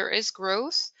statistics, there is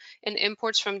growth in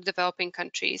imports from developing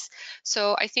countries.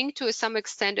 So I think to some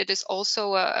extent it is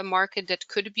also a market that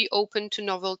could be open to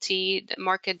novelty, a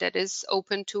market that is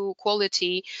open to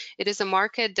quality. It is a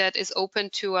market that is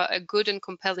open to a good and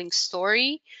compelling story.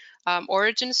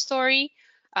 Origin story.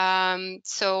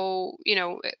 So,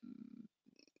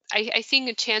 I think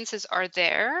the chances are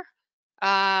there.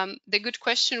 The good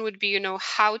question would be,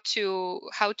 how to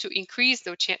increase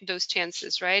those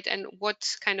chances, right? And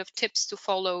what kind of tips to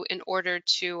follow in order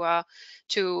to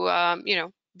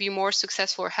be more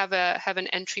successful or have an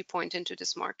entry point into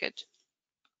this market.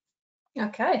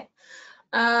 Okay.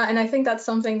 And I think that's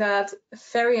something that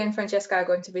Ferry and Francesca are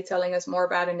going to be telling us more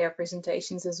about in their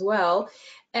presentations as well.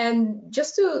 And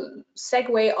just to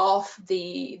segue off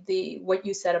what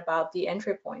you said about the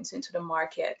entry points into the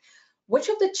market, which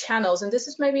of the channels, and this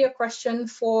is maybe a question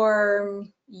for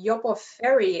Job or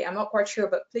Ferry, I'm not quite sure,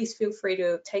 but please feel free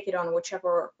to take it on,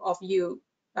 whichever of you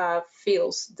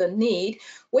feels the need.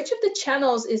 Which of the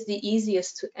channels is the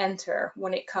easiest to enter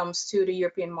when it comes to the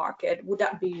European market? Would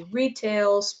that be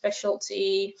retail,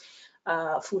 specialty,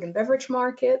 food and beverage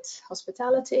market,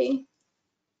 hospitality?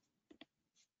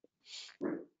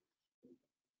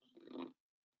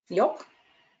 Job?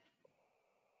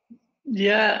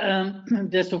 Yeah,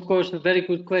 that's of course a very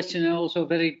good question and also a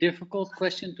very difficult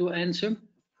question to answer.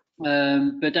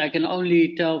 But I can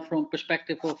only tell from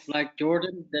perspective of like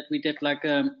Jordan that we did like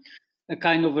a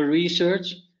kind of a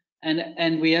research,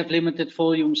 and we have limited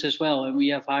volumes as well, and we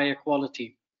have higher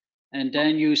quality. And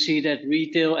then you see that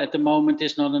retail at the moment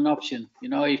is not an option. You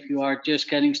know, if you are just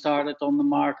getting started on the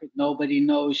market, nobody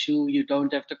knows you, you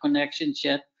don't have the connections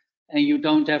yet, and you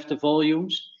don't have the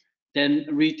volumes, then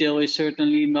retail is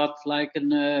certainly not like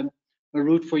a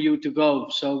route for you to go.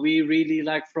 So we really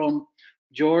like from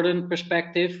Jordan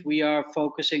perspective, we are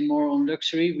focusing more on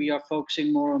luxury, we are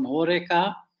focusing more on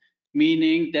Horeca,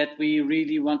 meaning that we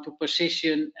really want to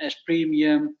position as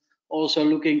premium, also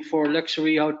looking for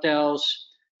luxury hotels,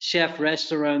 chef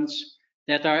restaurants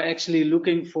that are actually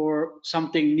looking for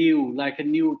something new, like a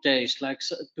new taste, like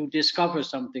to discover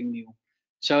something new.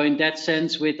 So in that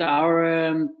sense, with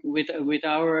our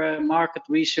market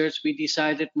research, we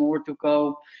decided more to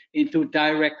go into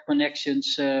direct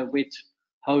connections with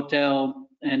hotel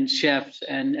and chefs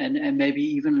and maybe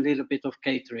even a little bit of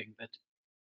catering. But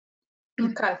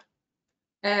Okay.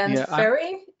 And Yeah,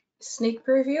 Ferry, sneak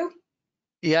preview?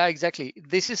 yeah, exactly.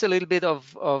 This is a little bit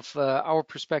of our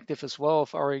perspective as well,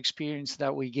 of our experience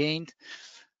that we gained.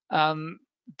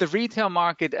 The retail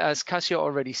market, as Kasia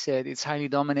already said, it's highly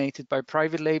dominated by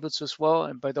private labels as well,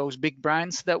 and by those big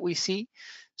brands that we see.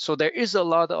 So there is a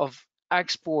lot of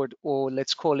export, or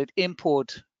let's call it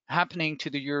import, happening to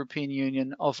the European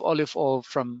Union of olive oil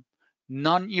from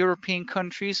non-European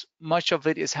countries. Much of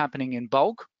it is happening in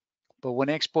bulk, but when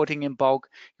exporting in bulk,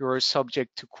 you're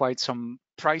subject to quite some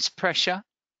price pressure.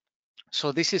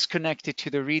 So this is connected to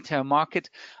the retail market,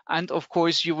 and of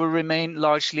course you will remain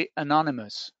largely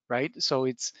anonymous, right? So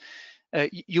it's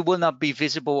you will not be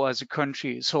visible as a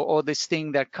country. So all this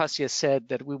thing that Kasia said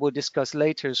that we will discuss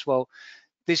later as well,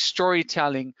 this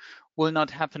storytelling will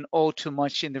not happen all too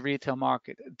much in the retail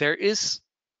market. There is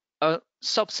a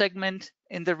subsegment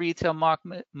in the retail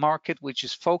market which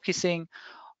is focusing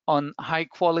on high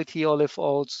quality olive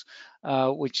oils,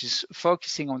 which is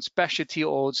focusing on specialty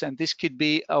oils. And this could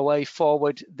be a way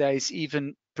forward. There is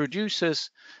even producers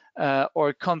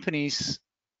or companies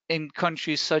in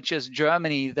countries such as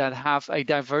Germany that have a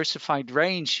diversified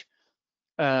range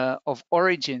of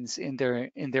origins in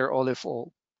their olive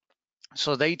oil.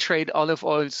 So they trade olive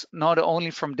oils not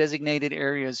only from designated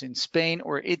areas in Spain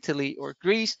or Italy or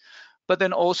Greece, but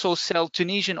then also sell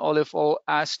Tunisian olive oil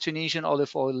as Tunisian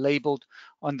olive oil labeled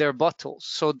on their bottles.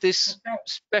 So this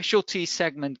specialty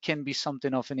segment can be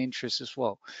something of an interest as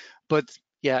well. But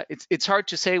yeah, it's hard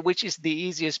to say which is the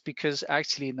easiest, because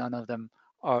actually none of them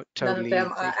are totally None of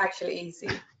them are actually easy.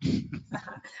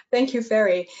 Thank you,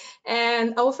 Ferry.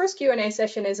 And our first Q&A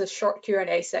session is a short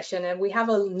Q&A session, and we have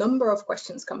a number of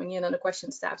questions coming in on the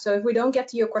questions tab. So if we don't get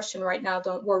to your question right now,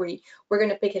 don't worry. We're going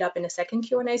to pick it up in the second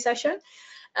Q&A session.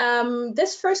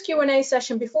 This first Q&A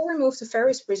session, before we move to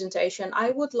Ferry's presentation, I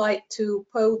would like to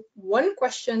pose one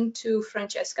question to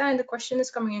Francesca, and the question is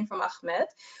coming in from Ahmed.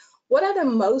 What is the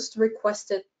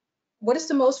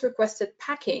most requested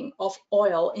packing of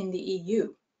oil in the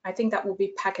EU? I think that will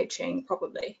be packaging,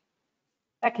 probably.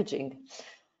 Packaging.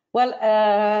 Well,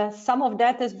 some of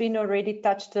that has been already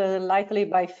touched lightly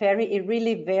by Ferry. It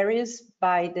really varies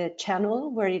by the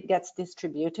channel where it gets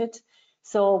distributed.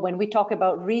 So when we talk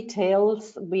about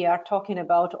retails, we are talking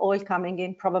about oil coming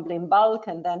in probably in bulk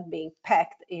and then being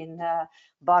packed in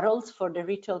bottles for the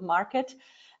retail market.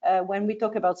 When we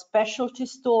talk about specialty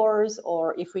stores,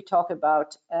 or if we talk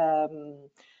about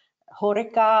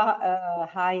Horeca,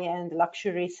 high-end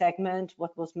luxury segment,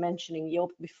 what was mentioning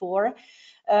Joop before,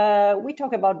 we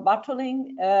talk about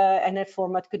bottling, and that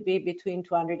format could be between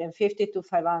 250 to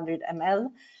 500 ml.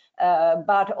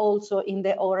 But also in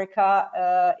the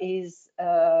Horeca is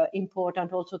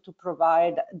important also to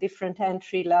provide different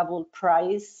entry-level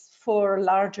price for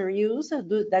larger use.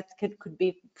 That could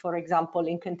be, for example,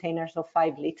 in containers of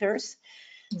 5 liters.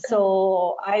 Okay.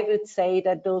 So I would say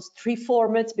that those three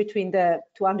formats between the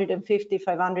 250,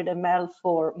 500 ml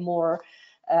for more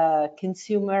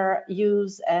consumer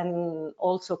use, and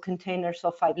also containers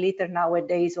of 5 liter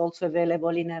nowadays also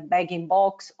available in a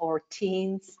bag-in-box or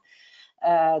tins.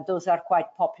 Those are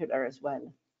quite popular as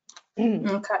well.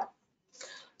 Okay.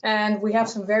 And we have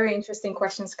some very interesting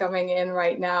questions coming in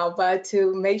right now, but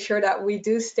to make sure that we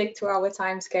do stick to our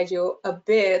time schedule a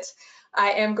bit,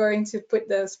 I am going to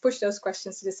push those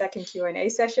questions to the second Q&A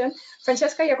session.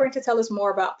 Francesca, you're going to tell us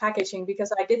more about packaging,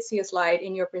 because I did see a slide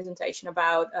in your presentation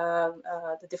about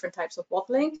the different types of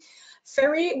bottling.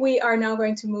 Ferry, we are now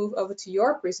going to move over to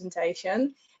your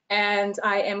presentation. And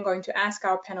I am going to ask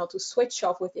our panel to switch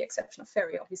off, with the exception of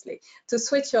Ferry, obviously, to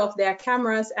switch off their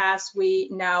cameras as we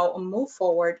now move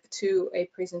forward to a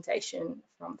presentation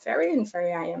from Ferry. And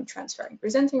Ferry, I am transferring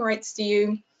presenting rights to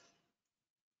you.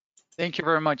 Thank you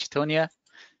very much, Tonya.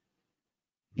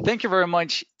 Thank you very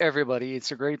much, everybody.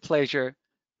 It's a great pleasure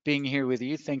being here with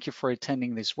you. Thank you for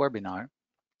attending this webinar.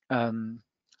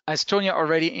 As Tonya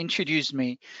already introduced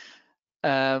me,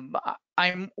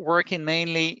 I'm working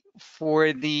mainly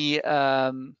for the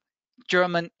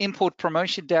German Import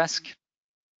Promotion Desk.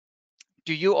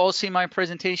 Do you all see my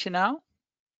presentation now?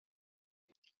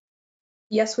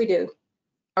 Yes, we do.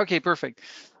 Okay, perfect.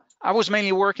 I was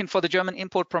mainly working for the German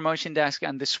Import Promotion Desk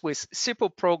and the Swiss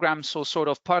SIPO program, so sort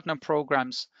of partner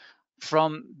programs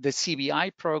from the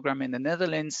CBI program in the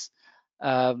Netherlands.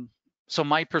 So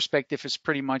my perspective is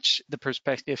pretty much the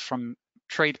perspective from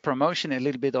trade promotion, a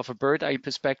little bit of a bird eye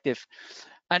perspective.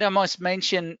 And I must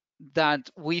mention that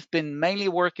we've been mainly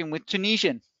working with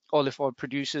Tunisian olive oil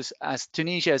producers, as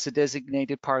Tunisia is a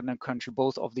designated partner country,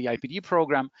 both of the IPD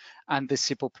program and the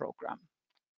SIPO program.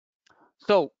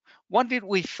 So what did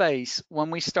we face when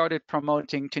we started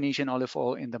promoting Tunisian olive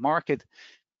oil in the market?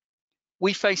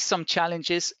 We faced some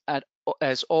challenges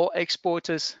as all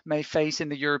exporters may face in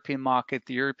the European market.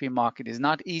 The European market is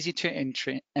not easy to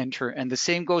enter, and the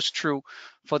same goes true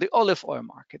for the olive oil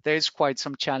market. There's quite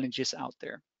some challenges out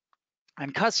there.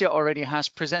 And Kasia already has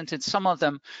presented some of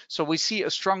them. So we see a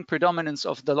strong predominance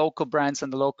of the local brands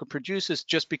and the local producers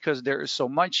just because there is so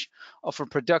much of a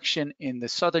production in the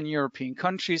Southern European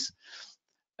countries.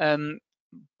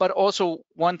 But also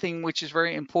one thing which is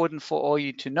very important for all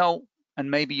you to know, and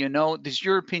maybe you know, this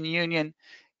European Union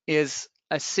is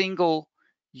a single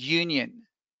union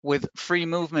with free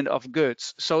movement of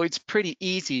goods. So it's pretty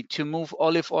easy to move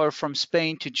olive oil from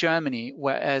Spain to Germany,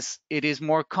 whereas it is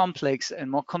more complex and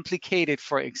more complicated,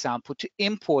 for example, to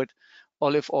import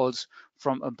olive oils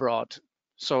from abroad.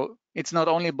 So it's not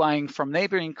only buying from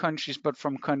neighboring countries, but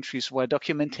from countries where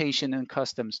documentation and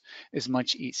customs is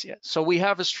much easier. So we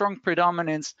have a strong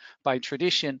predominance by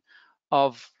tradition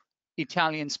of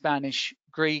Italian, Spanish,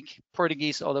 Greek,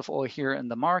 Portuguese olive oil here in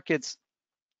the markets.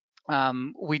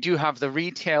 We do have the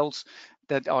retails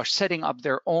that are setting up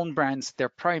their own brands, their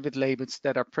private labels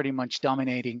that are pretty much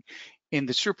dominating in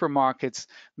the supermarkets,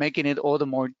 making it all the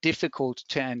more difficult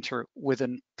to enter with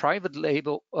a private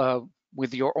label,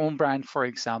 with your own brand, for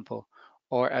example,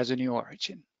 or as a new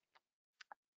origin.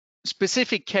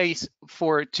 Specific case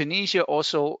for Tunisia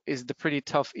also is the pretty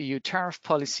tough EU tariff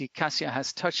policy. Kasia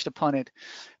has touched upon it.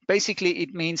 Basically,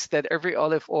 it means that every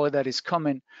olive oil that is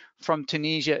coming from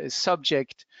Tunisia is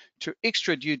subject to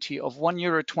extra duty of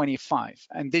 €1.25,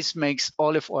 and this makes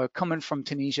olive oil coming from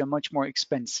Tunisia much more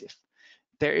expensive.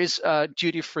 There is a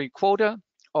duty-free quota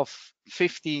of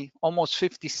almost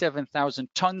 57,000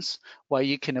 tons where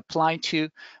you can apply to,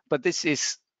 but this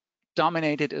is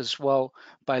dominated as well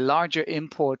by larger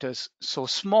importers. So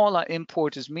smaller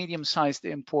importers, medium-sized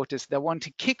importers that want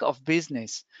to kick off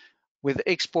business with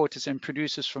exporters and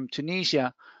producers from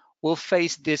Tunisia will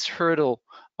face this hurdle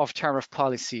of tariff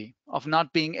policy, of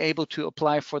not being able to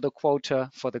apply for the quota,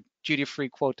 for the duty-free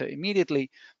quota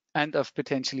immediately, and of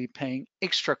potentially paying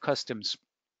extra customs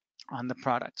on the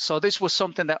product. So this was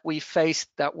something that we faced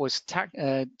that was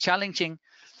challenging.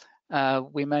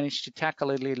 We managed to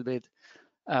tackle it a little bit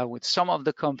with some of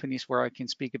the companies where I can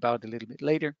speak about a little bit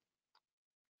later.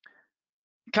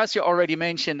 Kasia already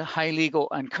mentioned high legal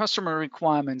and customer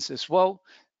requirements as well.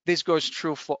 This goes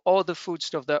true for all the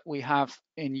foodstuff that we have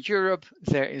in Europe.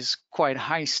 There is quite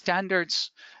high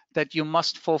standards that you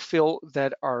must fulfill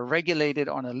that are regulated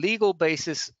on a legal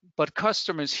basis, but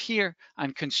customers here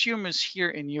and consumers here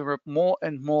in Europe more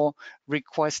and more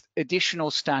request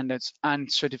additional standards and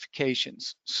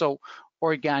certifications. So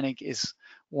organic is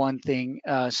one thing,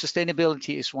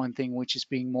 sustainability is one thing which is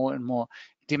being more and more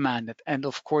demanded, and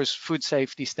of course food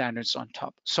safety standards on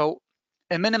top. So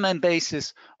a minimum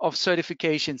basis of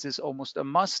certifications is almost a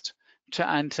must to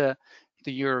enter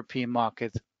the European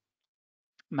market,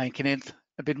 making it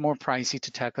a bit more pricey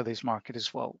to tackle this market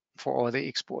as well for all the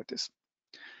exporters.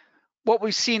 What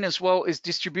we've seen as well is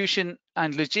distribution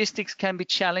and logistics can be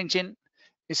challenging,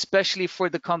 especially for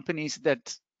the companies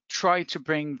that try to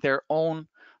bring their own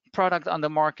product on the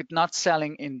market, not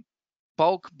selling in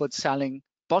bulk, but selling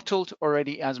bottled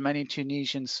already, as many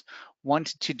Tunisians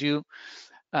wanted to do.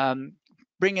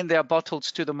 Bringing their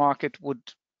bottles to the market would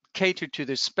cater to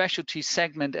the specialty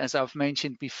segment, as I've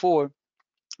mentioned before,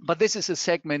 but this is a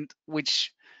segment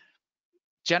which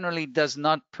generally does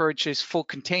not purchase full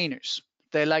containers.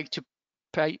 They like to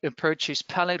purchase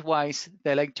pallet-wise,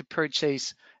 they like to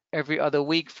purchase every other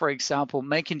week, for example,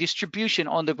 making distribution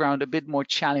on the ground a bit more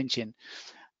challenging.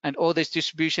 And all this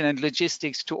distribution and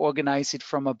logistics to organize it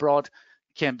from abroad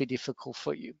can be difficult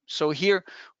for you. So here,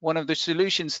 one of the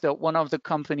solutions that one of the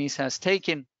companies has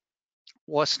taken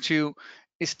was to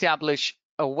establish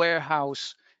a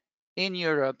warehouse in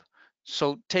Europe.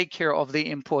 So take care of the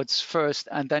imports first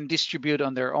and then distribute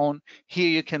on their own. Here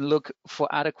you can look for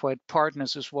adequate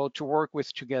partners as well to work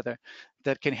with together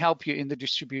that can help you in the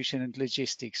distribution and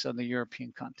logistics on the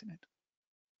European continent.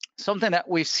 Something that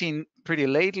we've seen pretty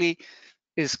lately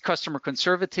is customer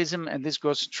conservatism, and this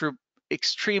goes true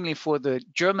extremely for the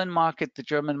German market. The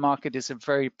German market is a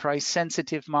very price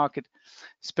sensitive market,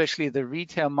 especially the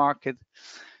retail market.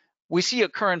 We see a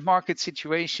current market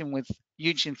situation with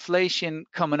huge inflation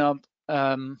coming up,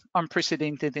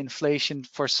 unprecedented inflation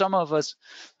for some of us,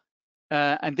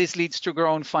 and this leads to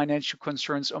growing financial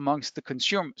concerns amongst the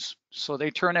consumers. So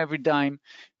they turn every dime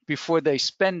before they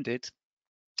spend it,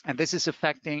 and this is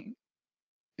affecting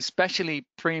especially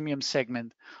premium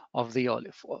segment of the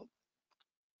olive oil.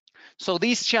 So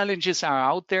these challenges are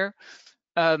out there.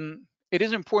 It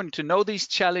is important to know these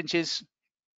challenges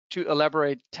to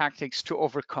elaborate tactics to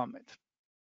overcome it.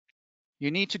 You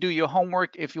need to do your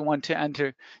homework if you want to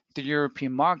enter the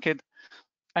European market.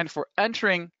 And for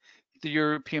entering the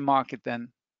European market, then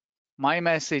my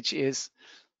message is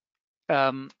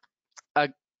a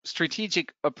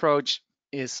strategic approach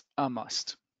is a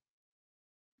must.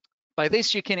 By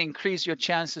this, you can increase your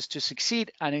chances to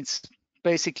succeed, and it's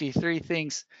basically three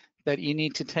things that you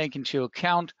need to take into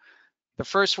account. The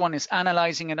first one is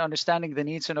analyzing and understanding the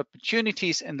needs and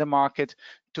opportunities in the market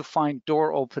to find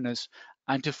door openers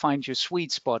and to find your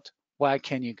sweet spot. Where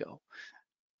can you go?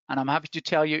 And I'm happy to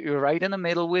tell you, you're right in the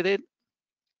middle with it.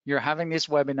 You're having this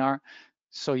webinar,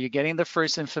 so you're getting the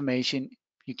first information.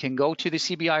 You can go to the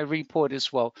CBI report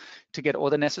as well to get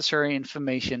all the necessary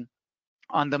information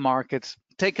on the market,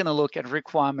 taking a look at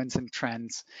requirements and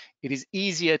trends. It is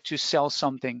easier to sell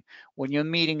something when you're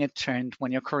meeting a trend,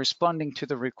 when you're corresponding to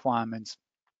the requirements.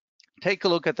 Take a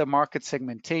look at the market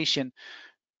segmentation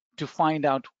to find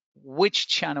out which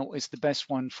channel is the best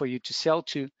one for you to sell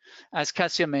to. As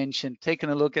Kasia mentioned, taking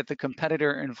a look at the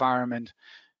competitor environment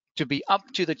to be up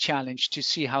to the challenge, to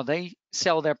see how they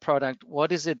sell their product,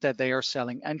 what is it that they are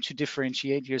selling, and to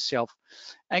differentiate yourself.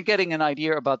 And getting an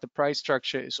idea about the price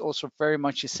structure is also very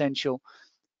much essential.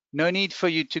 No need for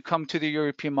you to come to the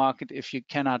European market if you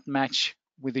cannot match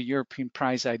with the European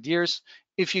price ideas.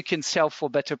 If you can sell for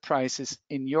better prices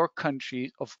in your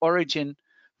country of origin,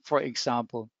 for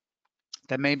example,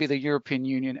 then maybe the European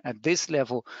Union at this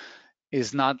level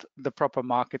is not the proper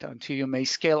market until you may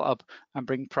scale up and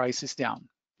bring prices down,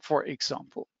 for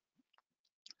example.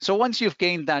 So once you've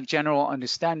gained that general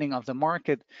understanding of the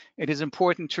market, it is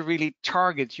important to really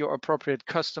target your appropriate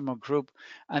customer group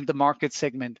and the market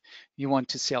segment you want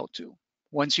to sell to.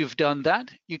 Once you've done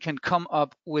that, you can come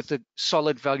up with a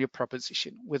solid value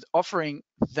proposition with offering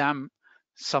them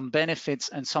some benefits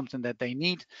and something that they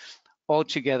need, all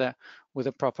together with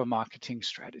a proper marketing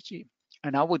strategy.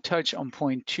 And I will touch on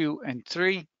point 2 and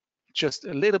 3 just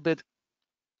a little bit.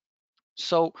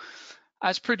 So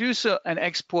as producer and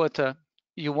exporter,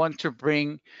 you want to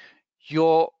bring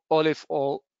your olive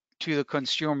oil to the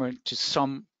consumer to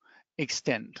some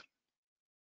extent.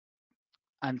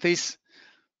 And this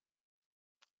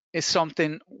is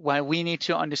something where we need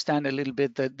to understand a little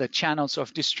bit the channels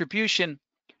of distribution.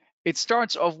 It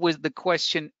starts off with the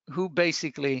question, who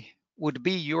basically would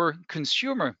be your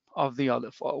consumer of the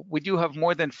olive oil? We do have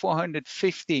more than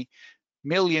 450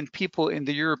 million people in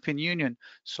the European Union.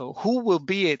 So who will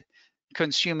be it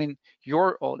consuming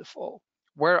your olive oil?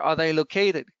 Where are they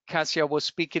located? Kasia was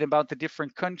speaking about the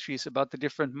different countries, about the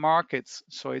different markets.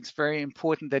 So it's very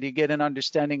important that you get an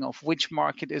understanding of which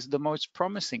market is the most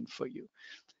promising for you.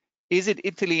 Is it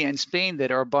Italy and Spain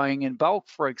that are buying in bulk,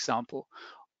 for example?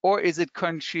 Or is it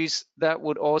countries that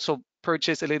would also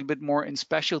purchase a little bit more in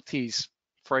specialties?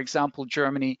 For example,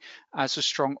 Germany as a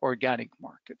strong organic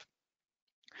market.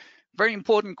 Very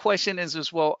important question is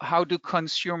as well, how do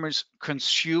consumers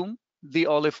consume the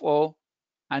olive oil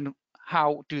and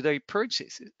how do they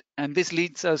purchase it? And this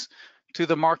leads us to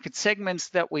the market segments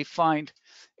that we find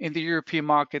in the European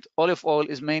market. Olive oil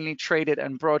is mainly traded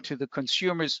and brought to the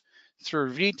consumers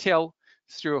through retail,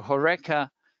 through HoReCa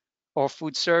or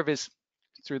food service,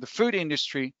 through the food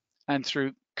industry, and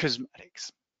through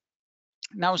cosmetics.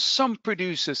 Now, some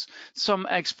producers, some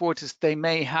exporters, they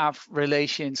may have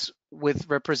relations with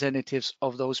representatives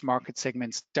of those market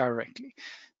segments directly.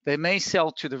 They may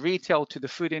sell to the retail, to the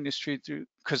food industry, to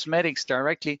cosmetics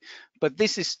directly, but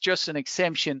this is just an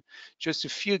exemption, just a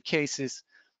few cases,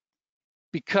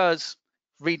 because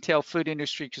retail food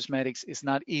industry cosmetics is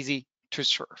not easy to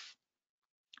serve,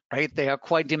 right? They are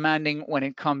quite demanding when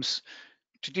it comes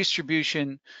to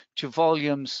distribution, to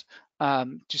volumes,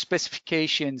 to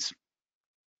specifications.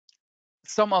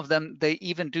 Some of them, they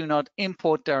even do not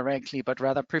import directly, but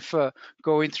rather prefer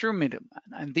going through middlemen.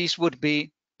 And these would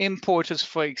be importers,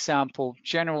 for example,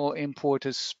 general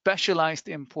importers, specialized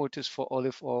importers for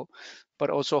olive oil, but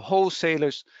also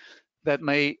wholesalers that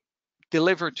may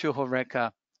deliver to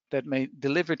Horeca, that may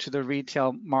deliver to the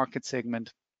retail market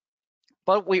segment.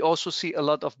 But we also see a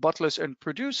lot of bottlers and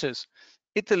producers.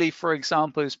 Italy, for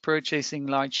example, is purchasing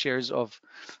large shares of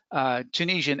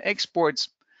Tunisian exports,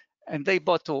 and they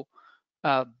bottle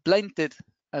blended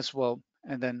as well,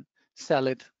 and then sell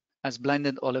it as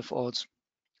blended olive oils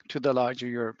to the larger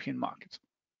European market.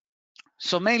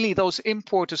 So mainly those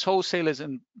importers, wholesalers,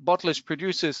 and bottlers,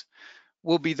 producers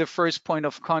will be the first point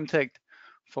of contact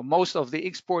for most of the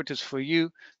exporters for you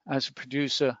as a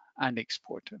producer and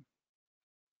exporter.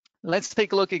 Let's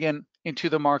take a look again into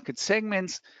the market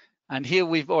segments. And here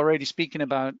we've already spoken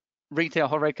about retail,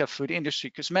 Horeca, food industry,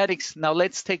 cosmetics. Now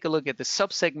let's take a look at the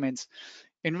subsegments.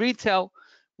 In retail,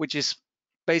 which is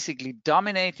basically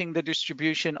dominating the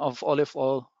distribution of olive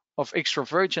oil, of extra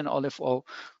virgin olive oil,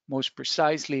 most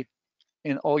precisely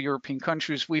in all European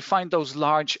countries, we find those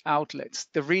large outlets.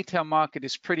 The retail market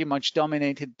is pretty much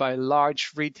dominated by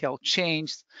large retail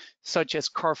chains, such as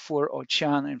Carrefour or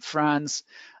Auchan in France.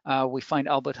 We find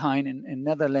Albert Heijn in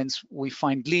Netherlands. We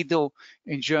find Lidl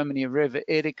in Germany, Rewe,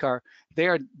 Edeka. They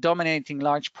are dominating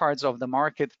large parts of the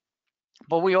market.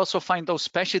 But we also find those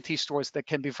specialty stores that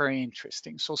can be very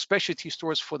interesting. So specialty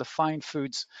stores for the fine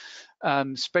foods,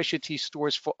 specialty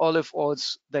stores for olive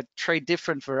oils that trade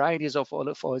different varieties of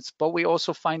olive oils. But we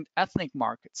also find ethnic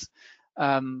markets.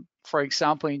 For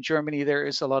example, in Germany, there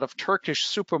is a lot of Turkish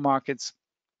supermarkets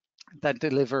that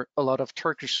deliver a lot of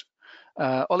Turkish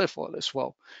olive oil as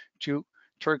well to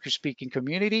Turkish-speaking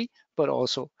community, but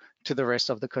also to the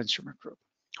rest of the consumer group.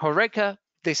 Horeca,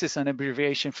 this is an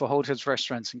abbreviation for hotels,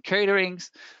 restaurants, and caterings,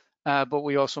 but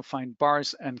we also find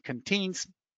bars and canteens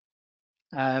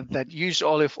that use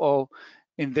olive oil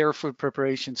in their food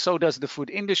preparation. So does the food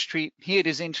industry. Here it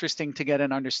is interesting to get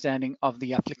an understanding of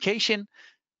the application,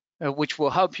 which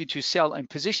will help you to sell and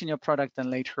position your product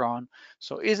then later on.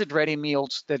 So is it ready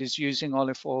meals that is using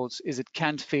olive oils? Is it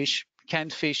canned fish?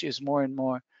 Canned fish is more and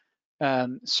more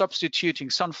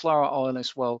substituting sunflower oil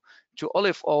as well to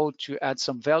olive oil to add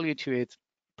some value to it.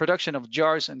 Production of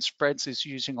jars and spreads is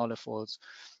using olive oils,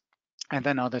 and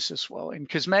then others as well. In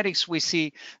cosmetics, we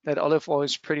see that olive oil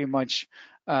is pretty much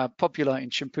popular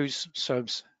in shampoos,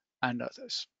 soaps, and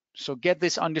others. So get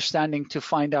this understanding to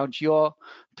find out your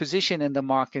position in the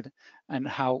market and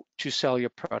how to sell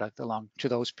your product along to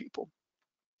those people.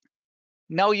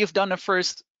 Now you've done a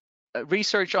first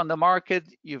research on the market,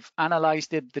 you've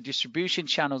analyzed it, the distribution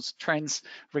channels, trends,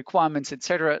 requirements,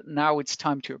 etc. Now it's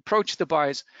time to approach the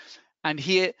buyers. And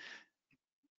here,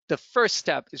 the first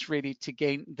step is really to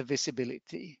gain the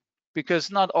visibility, because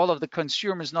not all of the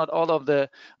consumers, not all of the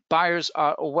buyers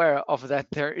are aware of that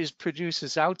there is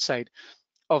producers outside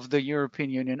of the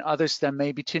European Union, others than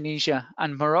maybe Tunisia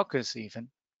and Morocco even.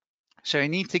 So you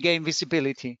need to gain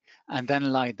visibility and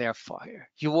then light their fire.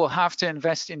 You will have to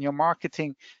invest in your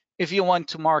marketing if you want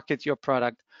to market your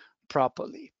product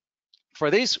properly. For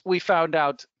this, we found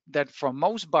out that for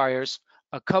most buyers,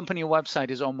 a company website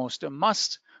is almost a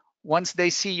must. Once they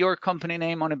see your company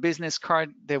name on a business card,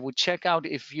 they will check out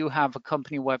if you have a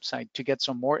company website to get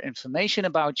some more information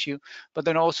about you, but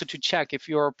then also to check if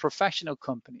you're a professional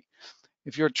company,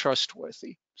 if you're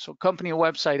trustworthy. So company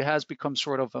website has become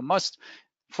sort of a must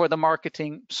for the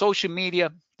marketing. Social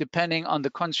media, depending on the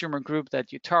consumer group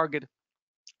that you target,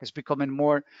 is becoming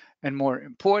more and more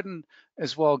important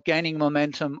as well, gaining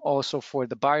momentum also for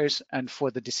the buyers and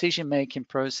for the decision-making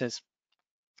process.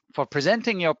 For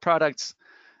presenting your products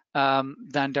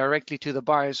then directly to the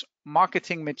buyers,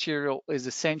 marketing material is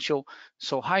essential.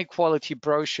 So high quality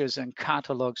brochures and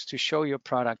catalogs to show your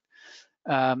product,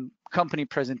 company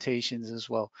presentations as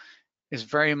well, is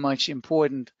very much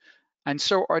important. And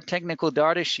so are technical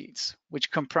data sheets,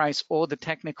 which comprise all the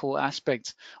technical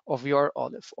aspects of your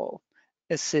olive oil,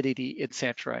 acidity,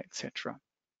 etc., etc.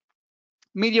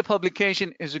 Media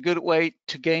publication is a good way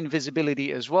to gain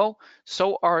visibility as well.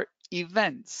 So are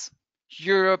events.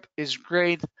 Europe is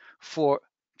great for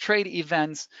trade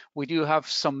events. We do have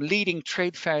some leading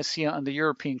trade fairs here on the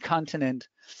European continent.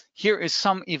 Here is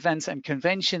some events and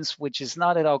conventions, which is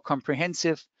not at all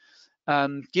comprehensive.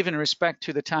 Given respect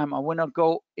to the time, I will not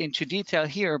go into detail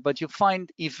here, but you find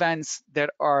events that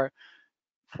are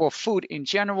for food in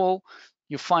general.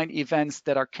 You find events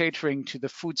that are catering to the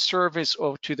food service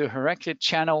or to the HoReCa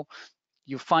channel.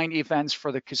 You find events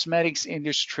for the cosmetics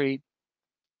industry.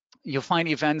 You find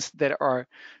events that are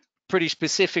pretty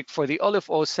specific for the olive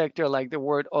oil sector, like the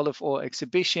World Olive Oil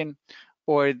Exhibition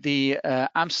or the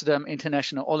Amsterdam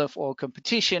International Olive Oil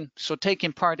Competition. So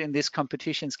taking part in these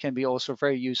competitions can be also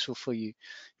very useful for you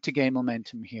to gain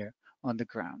momentum here on the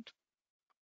ground.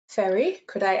 Ferry,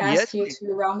 could I ask Yes, you please.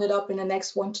 to round it up in the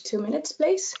next 1 to 2 minutes,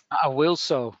 please? I will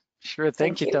so. Sure,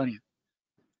 thank you, Tonya.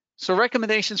 So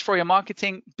recommendations for your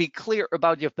marketing: be clear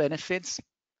about your benefits.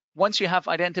 Once you have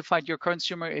identified your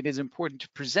consumer, it is important to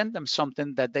present them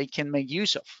something that they can make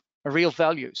use of, a real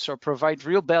value. So provide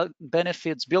real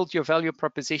benefits, build your value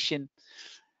proposition,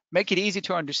 make it easy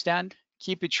to understand,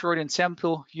 keep it short and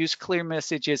simple, use clear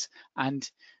messages,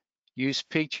 and use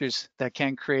pictures that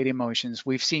can create emotions.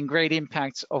 We've seen great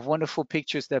impacts of wonderful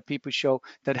pictures that people show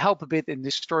that help a bit in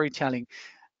the storytelling.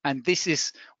 And this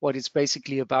is what it's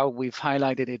basically about. We've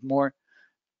highlighted it more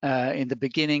in the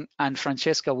beginning, and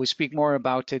Francesca will speak more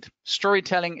about it.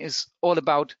 Storytelling is all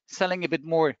about selling a bit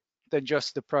more than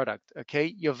just the product,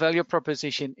 okay? Your value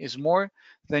proposition is more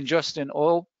than just an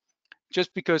oil,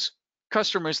 just because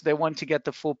customers, they want to get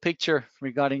the full picture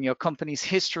regarding your company's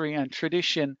history and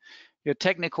tradition, your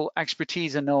technical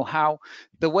expertise and know-how,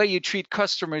 the way you treat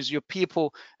customers, your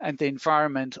people, and the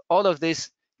environment. All of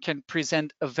this can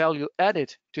present a value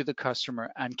added to the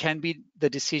customer and can be the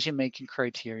decision-making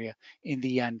criteria in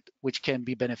the end, which can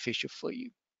be beneficial for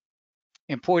you.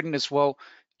 Important as well,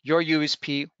 your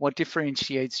USP, what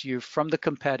differentiates you from the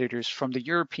competitors, from the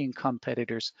European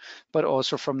competitors, but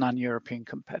also from non-European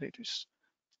competitors.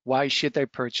 Why should they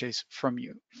purchase from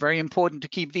you? Very important to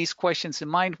keep these questions in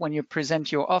mind when you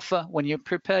present your offer, when you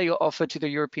prepare your offer to the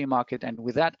European market. And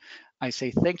with that, I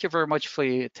say thank you very much for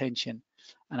your attention,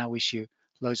 and I wish you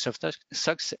loads of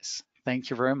success. Thank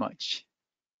you very much.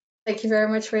 Thank you very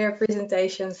much for your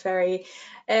presentation, Ferry.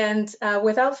 And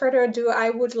without further ado, I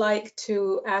would like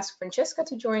to ask Francesca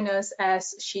to join us,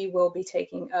 as she will be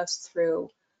taking us through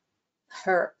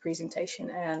her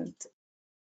presentation. And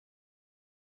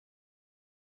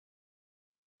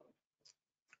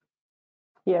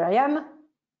here I am.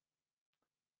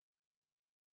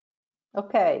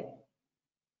 Okay.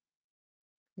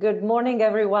 Good morning,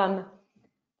 everyone.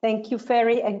 Thank you,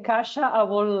 Ferry and Kasia. I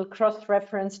will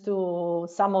cross-reference to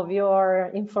some of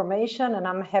your information, and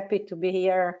I'm happy to be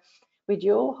here with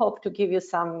you. Hope to give you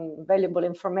some valuable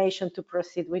information to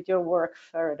proceed with your work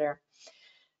further.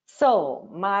 So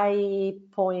my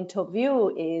point of view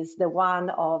is the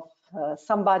one of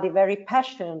somebody very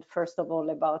passionate, first of all,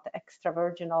 about extra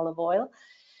virgin olive oil,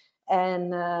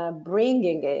 and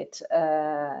bringing it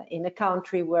in a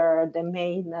country where the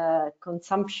main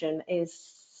consumption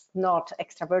is not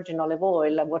extra virgin olive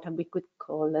oil, what we could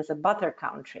call as a butter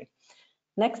country.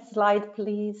 Next slide,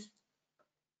 please.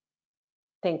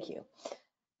 Thank you.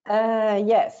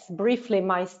 Yes, briefly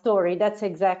my story. That's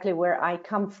exactly where I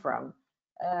come from.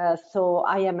 So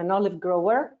I am an olive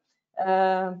grower.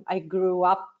 I grew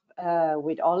up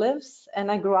with olives,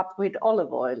 and I grew up with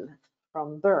olive oil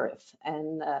from birth,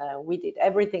 and we did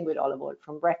everything with olive oil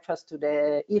from breakfast to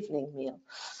the evening meal.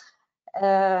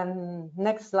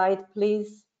 Next slide,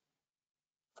 please.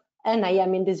 And I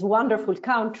am in this wonderful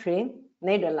country,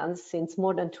 Netherlands, since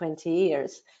more than 20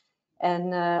 years.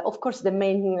 And of course, the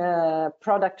main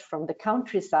product from the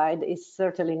countryside is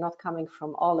certainly not coming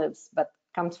from olives, but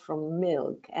comes from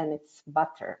milk, and it's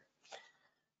butter.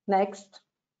 Next.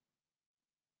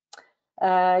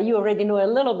 You already know a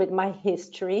little bit my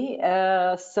history.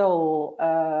 So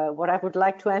what I would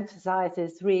like to emphasize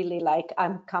is really like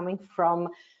I'm coming from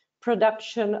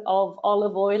production of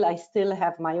olive oil. I still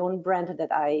have my own brand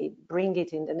that I bring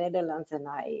it in the Netherlands and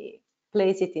I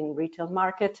place it in retail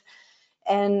market.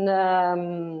 And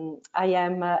I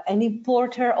am an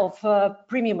importer of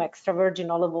premium extra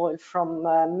virgin olive oil from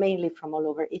mainly from all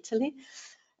over Italy.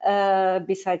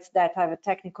 Besides that, I have a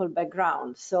technical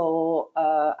background. So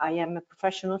I am a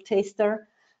professional taster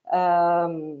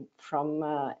from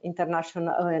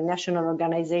National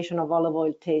Organization of Olive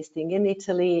Oil Tasting in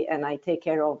Italy, and I take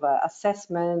care of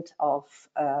assessment of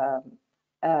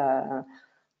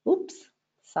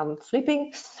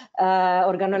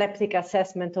organoleptic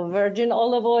assessment of virgin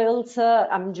olive oils.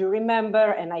 I'm jury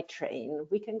member and I train.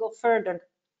 We can go further.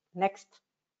 Next.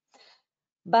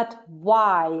 But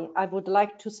why I would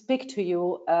like to speak to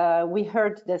you, we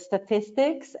heard the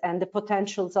statistics and the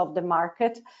potentials of the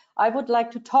market. I would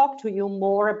like to talk to you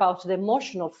more about the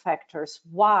emotional factors,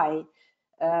 why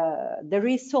there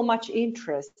is so much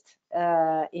interest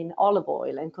in olive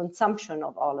oil and consumption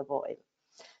of olive oil.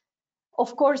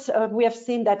 Of course, we have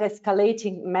seen that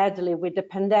escalating madly with the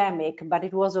pandemic, but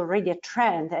it was already a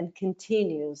trend and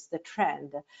continues the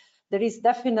trend. There is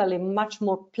definitely much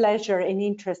more pleasure and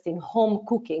interest in home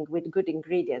cooking with good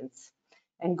ingredients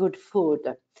and good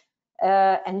food.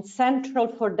 And central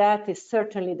for that is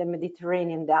certainly the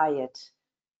Mediterranean diet.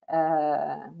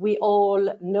 We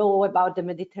all know about the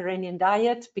Mediterranean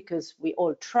diet because we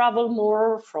all travel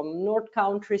more from North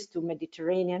countries to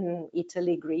Mediterranean,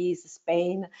 Italy, Greece,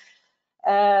 Spain.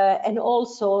 And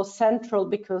also central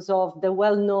because of the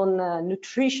well-known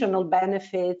nutritional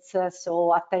benefits.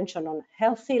 So attention on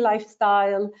healthy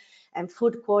lifestyle and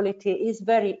food quality is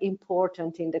very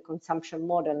important in the consumption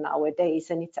model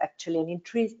nowadays, and it's actually an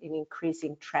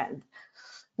increasing trend.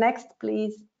 Next,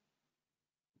 please.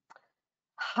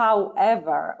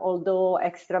 However, although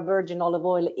extra virgin olive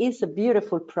oil is a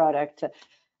beautiful product,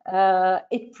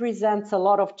 it presents a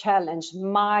lot of challenge.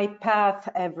 My path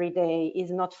every day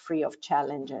is not free of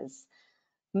challenges.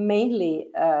 Mainly,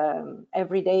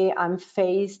 every day I'm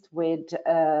faced with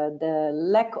the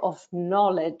lack of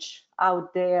knowledge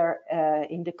out there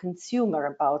in the consumer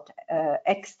about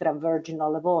extra virgin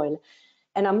olive oil.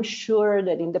 And I'm sure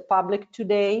that in the public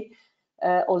today,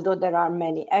 although there are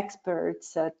many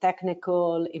experts,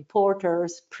 technical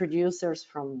importers, producers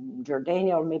from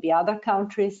Jordania or maybe other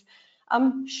countries,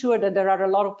 I'm sure that there are a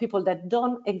lot of people that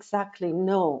don't exactly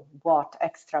know what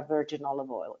extra virgin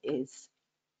olive oil is.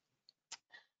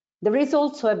 There is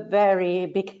also a very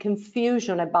big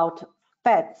confusion about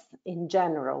fats in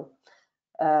general.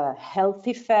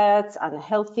 Healthy fats,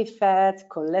 unhealthy fats,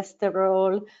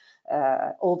 cholesterol,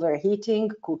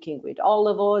 overheating, cooking with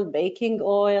olive oil, baking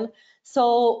oil.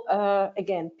 So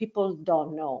again, people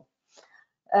don't know.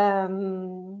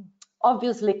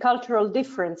 Obviously, cultural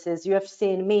differences. You have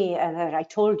seen me, and I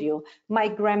told you, my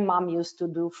grandmom used to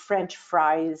do French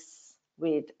fries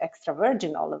with extra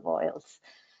virgin olive oils.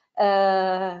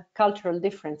 Cultural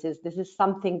differences. This is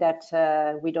something that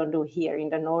we don't do here in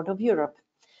the north of Europe.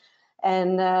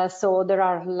 And so there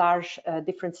are large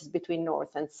differences between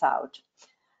north and south.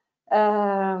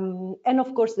 And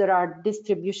of course, there are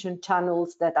distribution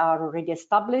channels that are already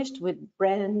established with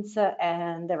brands,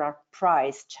 and there are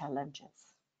price challenges.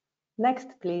 Next,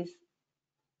 please.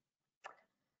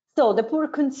 So the poor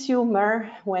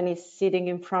consumer, when he's sitting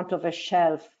in front of a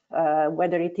shelf,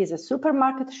 whether it is a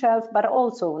supermarket shelf, but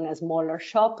also in a smaller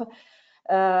shop,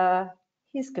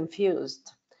 he's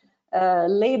confused.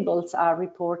 Labels are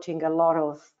reporting a lot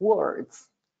of words.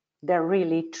 They're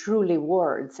really truly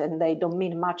words, and they don't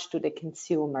mean much to the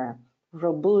consumer.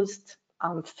 Robust,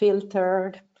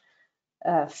 unfiltered,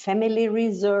 family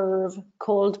reserve,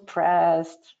 cold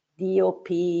pressed, DOP,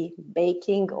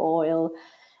 baking oil.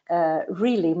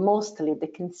 Really, mostly the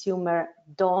consumer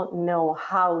don't know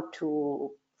how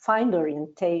to find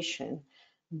orientation,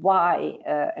 why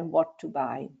and what to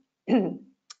buy.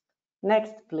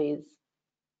 Next, please.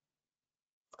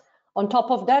 On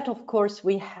top of that, of course,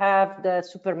 we have the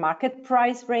supermarket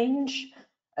price range,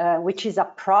 which is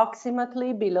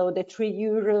approximately below the 3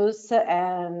 euros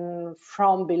and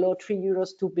from below 3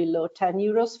 euros to below 10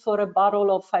 euros for a bottle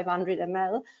of 500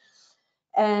 ml.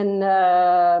 And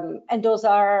those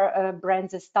are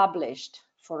brands established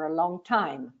for a long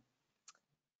time.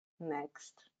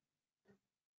 Next.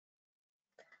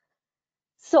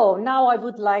 So now I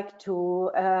would like to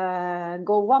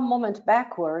go one moment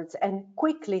backwards and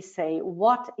quickly say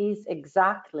what is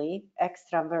exactly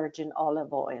extra virgin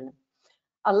olive oil.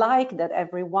 I like that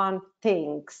everyone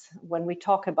thinks when we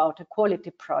talk about a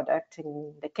quality product,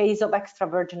 in the case of extra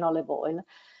virgin olive oil,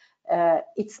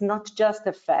 it's not just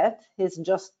a fat, it's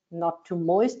just not to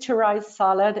moisturize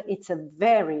salad. It's a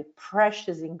very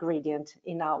precious ingredient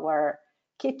in our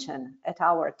kitchen, at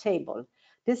our table.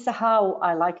 This is how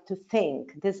I like to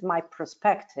think. This is my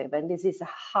perspective, and this is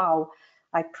how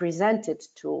I present it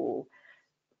to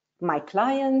my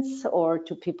clients or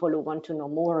to people who want to know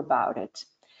more about it.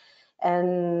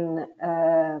 And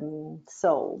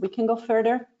so we can go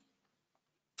further.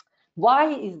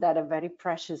 Why is that a very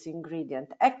precious ingredient?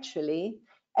 Actually,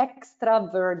 extra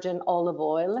virgin olive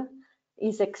oil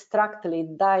is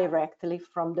extracted directly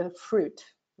from the fruit,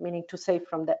 meaning to say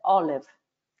from the olive.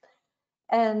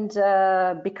 And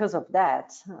because of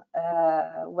that,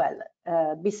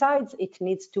 besides it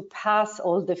needs to pass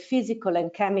all the physical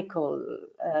and chemical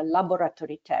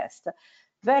laboratory tests,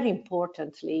 very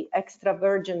importantly, extra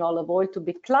virgin olive oil to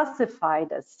be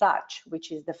classified as such,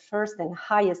 which is the first and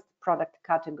highest product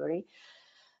category,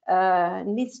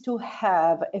 needs to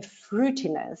have a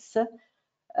fruitiness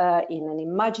in an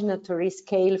imaginary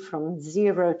scale from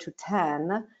 0 to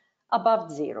 10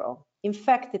 above 0. In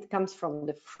fact, it comes from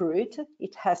the fruit.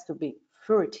 It has to be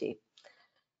fruity.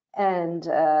 And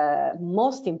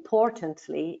most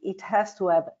importantly, it has to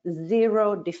have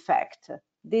 0 defect.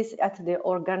 This at the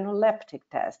organoleptic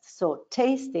test. So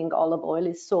tasting olive oil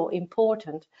is so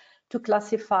important to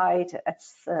classify it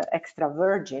as extra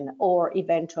virgin or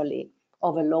eventually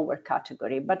of a lower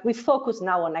category. But we focus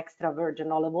now on extra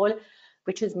virgin olive oil,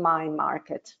 which is my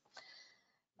market.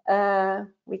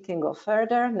 We can go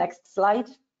further. Next slide.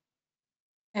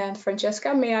 And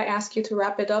Francesca, may I ask you to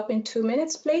wrap it up in 2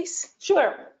 minutes, please?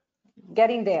 Sure,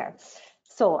 getting there.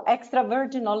 So extra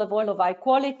virgin olive oil of high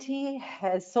quality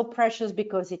is so precious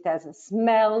because it has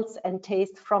smells and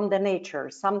taste from the nature,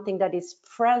 something that is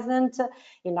present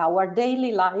in our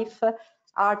daily life.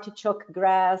 Artichoke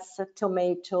grass,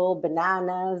 tomato,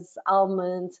 bananas,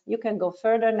 almonds. You can go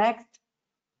further next.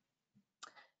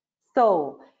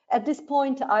 So at this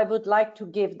point, I would like to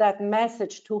give that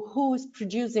message to who's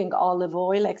producing olive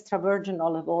oil, extra virgin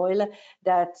olive oil,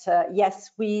 that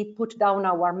yes, we put down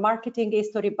our marketing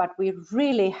history, but we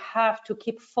really have to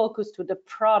keep focused to the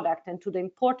product and to the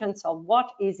importance of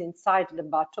what is inside the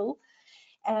bottle.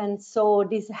 And so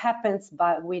this happens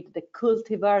with the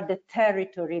cultivar, the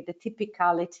territory, the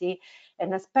typicality,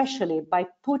 and especially by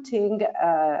putting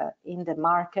in the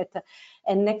market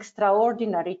an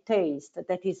extraordinary taste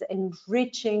that is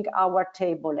enriching our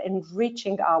table,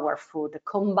 enriching our food,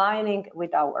 combining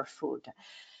with our food.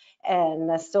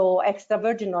 And so extra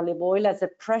virgin olive oil as a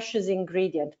precious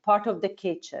ingredient, part of the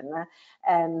kitchen,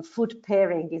 and food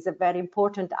pairing is a very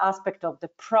important aspect of the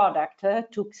product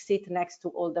to sit next to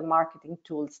all the marketing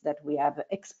tools that we have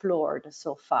explored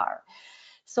so far.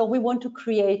 So we want to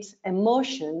create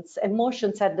emotions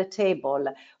at the table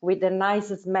with a nice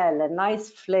smell, a nice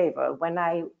flavor. When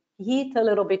I heat a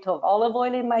little bit of olive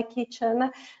oil in my kitchen,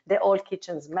 the whole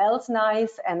kitchen smells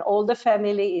nice and all the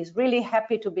family is really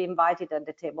happy to be invited at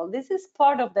the table. This is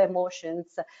part of the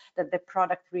emotions that the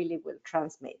product really will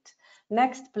transmit.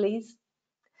 Next, please.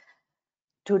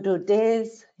 To do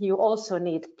this, you also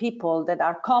need people that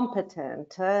are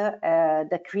competent,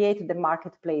 that create the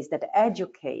marketplace, that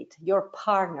educate your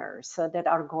partners that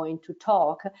are going to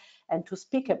talk and to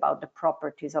speak about the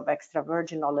properties of extra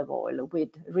virgin olive oil with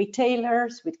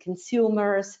retailers, with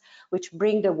consumers, which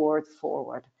bring the word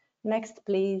forward. Next,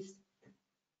 please.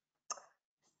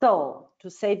 So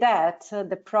to say that,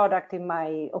 the product, in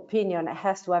my opinion,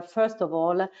 has to have, first of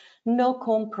all, no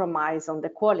compromise on the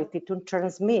quality to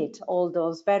transmit all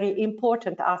those very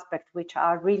important aspects, which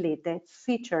are really the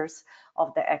features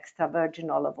of the extra virgin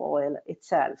olive oil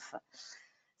itself.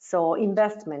 So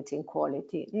investment in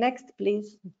quality. Next,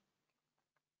 please.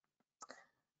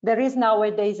 There is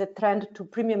nowadays a trend to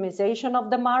premiumization of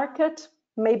the market.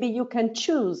 Maybe you can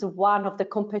choose one of the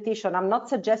competition. I'm not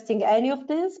suggesting any of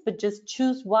this, but just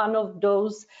choose one of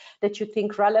those that you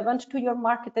think relevant to your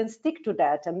market and stick to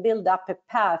that and build up a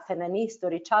path and an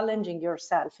history, challenging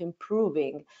yourself,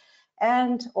 improving,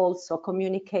 and also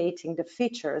communicating the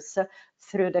features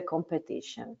through the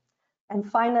competition. And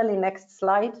finally, next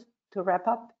slide to wrap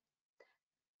up.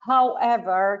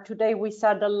 However, today we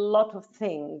said a lot of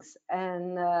things,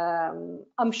 and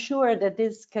I'm sure that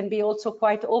this can be also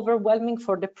quite overwhelming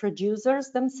for the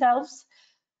producers themselves.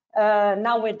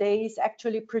 Nowadays,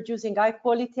 actually producing high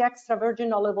quality extra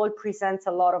virgin olive oil presents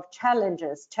a lot of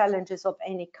challenges of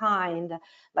any kind,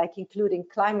 like including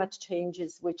climate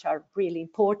changes, which are really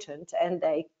important, and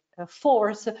they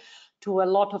force to a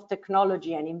lot of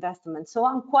technology and investment. So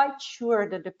I'm quite sure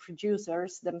that the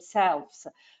producers themselves,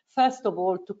 first of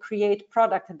all, to create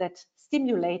products that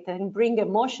stimulate and bring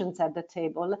emotions at the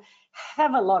table,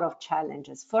 have a lot of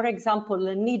challenges. For example,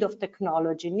 the need of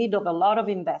technology, need of a lot of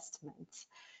investments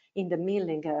in the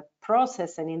milling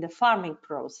process and in the farming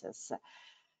process.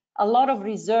 A lot of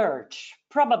research,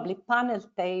 probably panel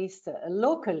taste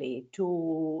locally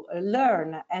to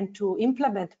learn and to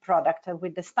implement product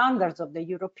with the standards of the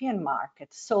European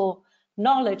market. So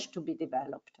knowledge to be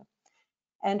developed.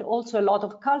 And also a lot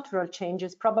of cultural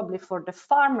changes, probably for the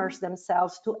farmers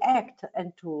themselves to act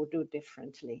and to do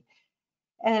differently,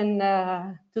 and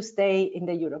to stay in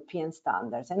the European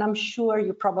standards. And I'm sure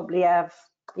you probably have,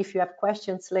 if you have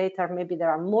questions later, maybe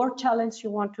there are more challenges you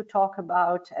want to talk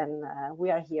about, and we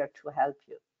are here to help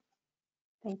you.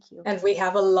 Thank you. And we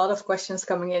have a lot of questions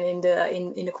coming in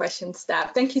the questions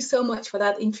tab. Thank you so much for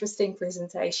that interesting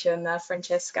presentation,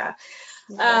 Francesca.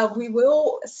 We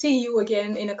will see you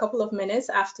again in a couple of minutes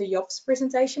after Jop's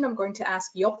presentation. I'm going to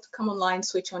ask Jop to come online,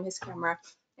 switch on his camera,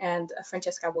 and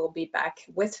Francesca will be back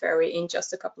with Ferry in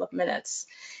just a couple of minutes.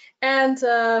 And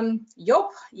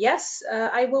Jop, yes,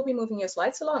 I will be moving your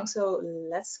slides along, so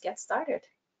let's get started.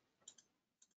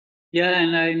 Yeah,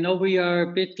 and I know we are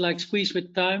a bit like squeezed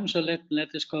with time, so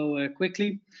let us go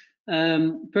quickly.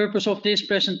 Purpose of this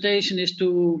presentation is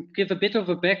to give a bit of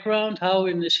a background how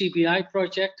in the CBI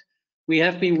project we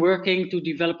have been working to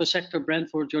develop a sector brand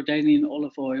for Jordanian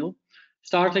olive oil,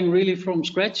 starting really from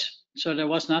scratch. So there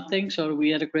was nothing. So we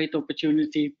had a great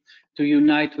opportunity to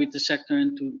unite with the sector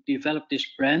and to develop this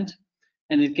brand.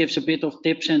 And it gives a bit of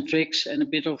tips and tricks and a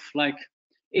bit of like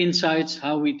insights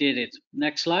how we did it.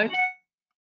 Next slide.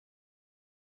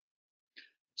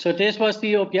 So this was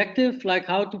the objective, like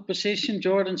how to position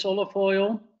Jordan's olive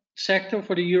oil sector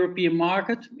for the European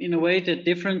market in a way that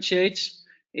differentiates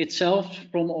itself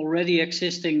from already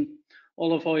existing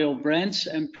olive oil brands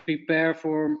and prepare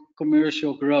for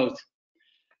commercial growth.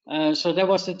 So that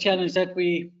was the challenge that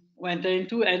we went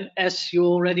into, and as you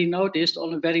already noticed,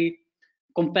 on a very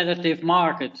competitive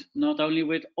market, not only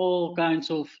with all kinds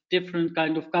of different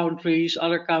kind of countries,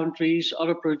 other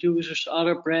producers,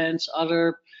 other brands,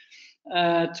 other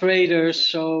traders.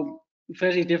 So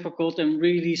very difficult, and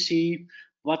really see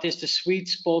what is the sweet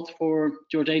spot for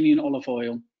Jordanian olive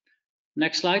oil.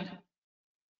 Next slide.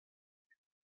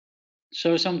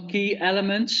 So some key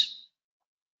elements,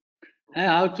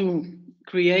 how to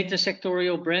create a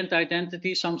sectorial brand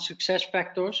identity, some success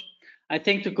factors. I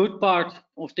think the good part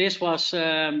of this was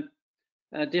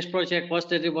this project was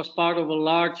that it was part of a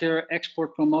larger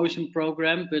export promotion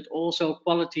program, but also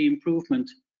quality improvement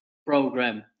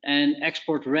program and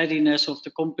export readiness of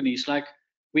the companies. Like,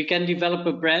 we can develop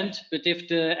a brand, but if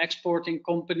the exporting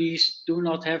companies do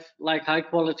not have like high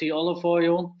quality olive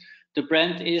oil, the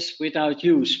brand is without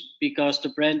use, because the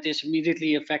brand is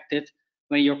immediately affected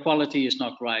when your quality is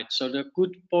not right. So the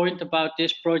good point about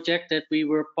this project that we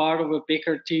were part of a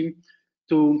bigger team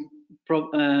to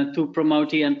promote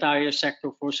the entire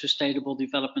sector for sustainable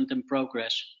development and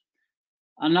progress.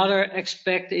 Another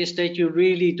aspect is that you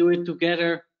really do it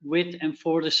together with and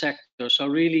for the sector. So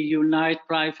really unite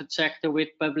private sector with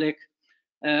public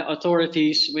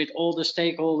authorities, with all the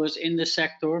stakeholders in the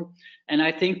sector. And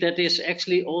I think that is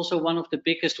actually also one of the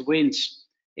biggest wins.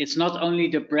 It's not only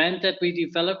the brand that we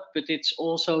developed, but it's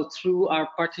also through our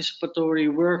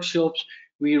participatory workshops,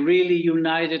 we really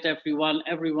united everyone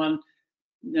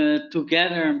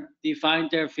together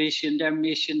defined their vision, their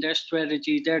mission, their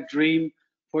strategy, their dream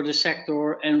for the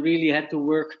sector, and really had to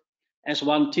work as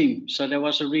one team. So there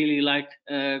was a really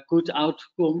good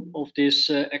outcome of this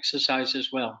exercise as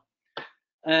well.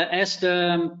 As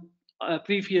the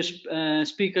previous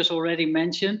speakers already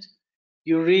mentioned,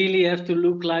 you really have to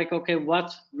look like, okay,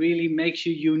 what really makes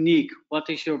you unique? What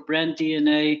is your brand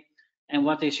DNA and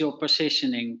what is your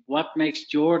positioning? What makes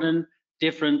Jordan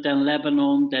different than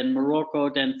Lebanon, than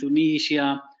Morocco, than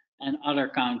Tunisia and other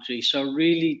countries? So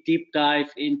really deep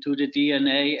dive into the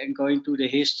DNA and go into the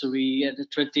history and the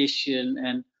tradition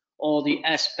and all the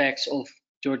aspects of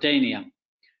Jordania.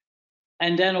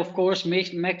 And then, of course,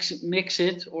 mix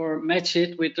it or match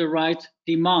it with the right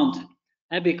demand.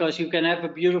 Because you can have a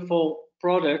beautiful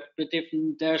product, but if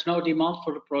there's no demand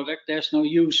for the product, there's no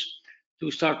use to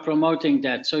start promoting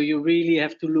that. So you really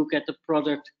have to look at the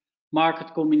product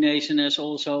market combination, as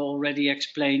also already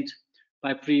explained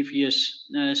by previous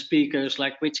speakers,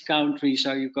 like which countries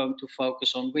are you going to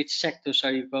focus on, which sectors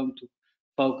are you going to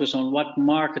focus on, what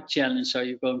market channels are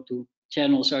you going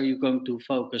to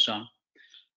focus on.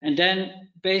 And then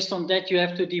based on that, you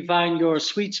have to define your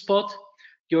sweet spot,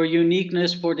 your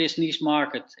uniqueness for this niche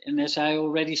market. And as I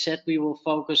already said, we will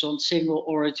focus on single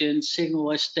origin,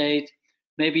 single estate,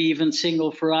 maybe even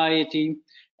single variety,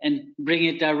 and bring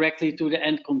it directly to the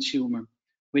end consumer,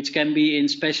 which can be in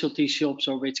specialty shops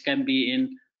or which can be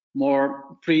in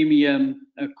more premium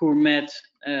gourmet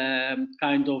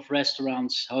kind of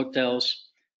restaurants, hotels,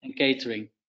 and catering.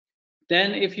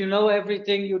 Then if you know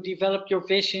everything, you develop your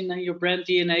vision and your brand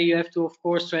DNA, you have to, of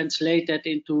course, translate that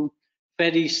into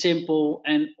very simple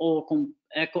and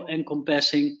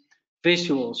all-encompassing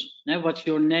visuals. Now, what's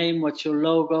your name, what's your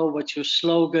logo, what's your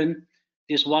slogan,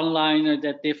 this one-liner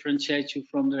that differentiates you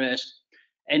from the rest.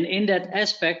 And in that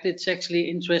aspect, it's actually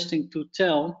interesting to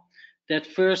tell that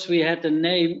first we had the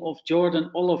name of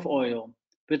Jordan Olive Oil.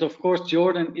 But of course,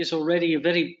 Jordan is already a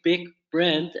very big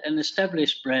brand, an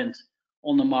established brand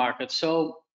on the market.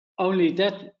 So only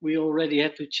that we already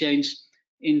had to change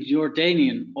in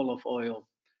Jordanian olive oil.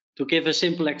 To give a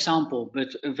simple example, but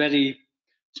a very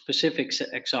specific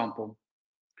example.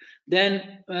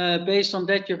 Then based on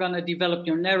that, you're going to develop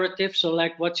your narrative. So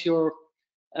like, what's your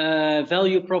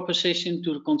value proposition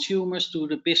to the consumers, to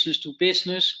the business to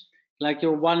business, like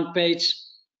your one-page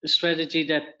strategy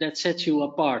that sets you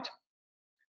apart.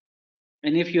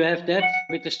 And if you have that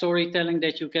with the storytelling,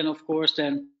 that you can, of course,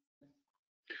 then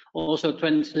also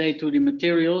translate to the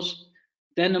materials.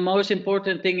 Then the most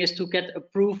important thing is to get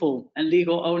approval and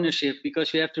legal ownership,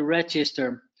 because you have to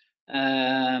register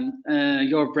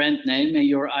your brand name and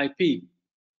your IP.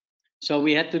 So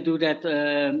we had to do that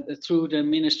through the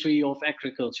Ministry of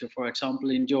Agriculture, for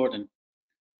example, in Jordan.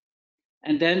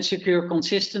 And then secure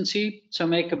consistency. So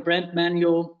make a brand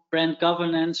manual, brand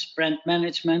governance, brand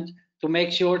management, to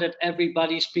make sure that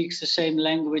everybody speaks the same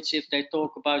language if they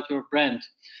talk about your brand.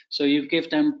 So you give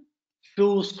them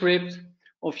full script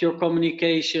of your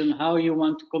communication, how you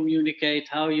want to communicate,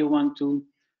 how you want to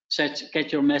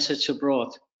get your message abroad.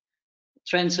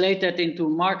 Translate that into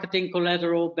marketing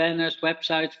collateral, banners,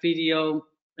 websites, video,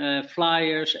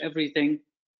 flyers, everything.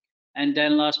 And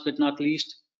then last but not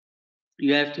least,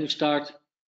 you have to start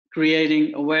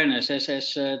creating awareness. As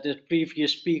the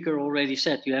previous speaker already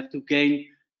said, you have to gain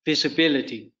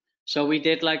visibility. So we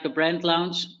did like a brand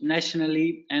launch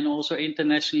nationally and also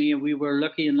internationally, and we were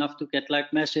lucky enough to get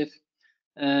like massive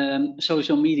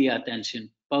social media attention,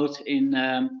 both in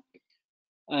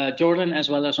Jordan as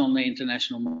well as on the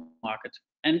international market.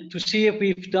 And to see if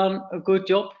we've done a good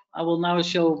job, I will now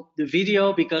show the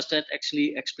video, because that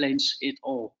actually explains it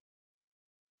all.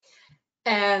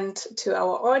 And to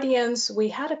our audience, we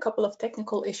had a couple of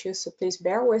technical issues, so please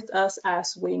bear with us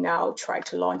as we now try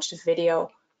to launch the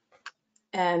video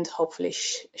and hopefully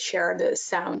share the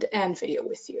sound and video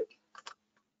with you.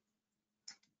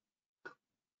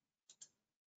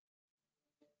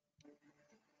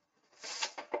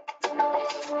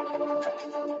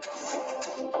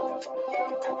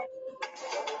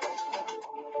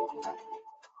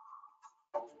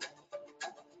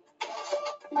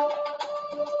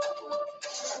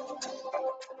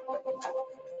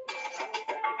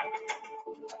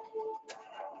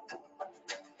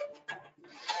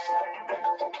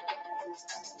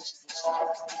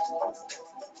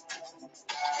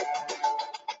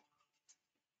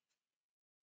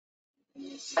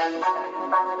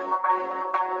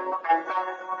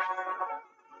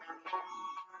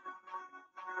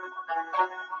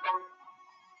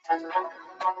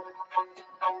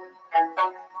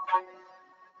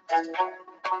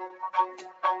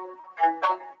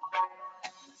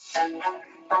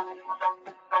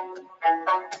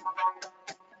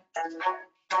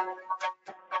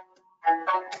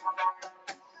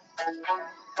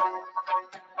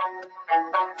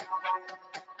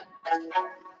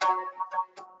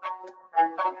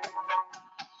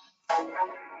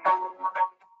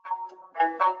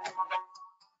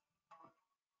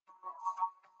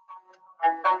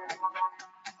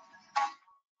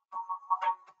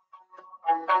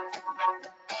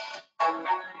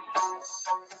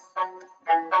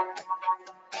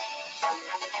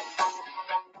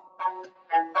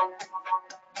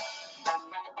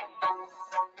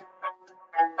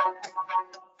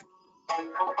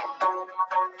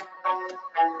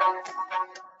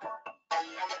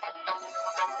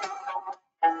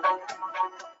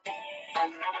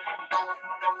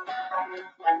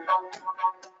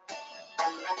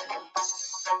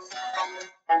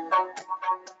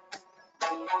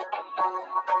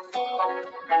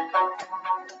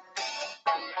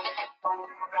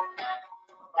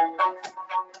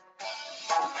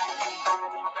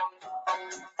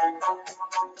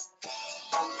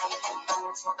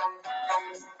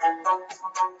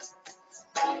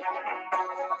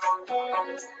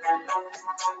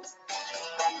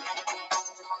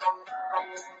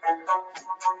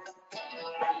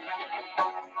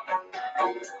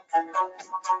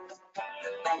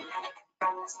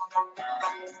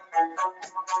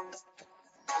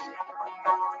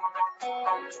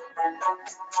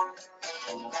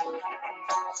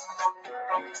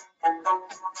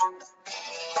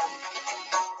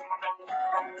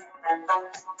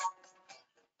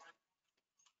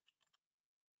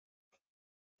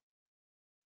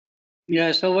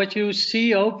 Yeah, so what you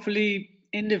see hopefully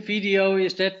in the video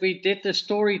is that we did the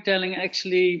storytelling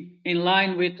actually in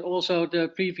line with also the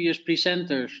previous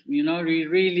presenters. You know, we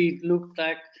really looked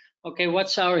like, okay,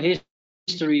 what's our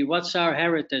history? What's our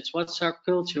heritage? What's our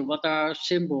culture? What are our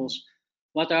symbols?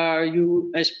 What are our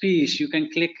USPs? You can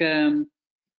click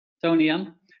Tony,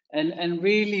 and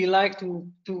really like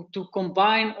to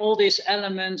combine all these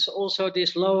elements, also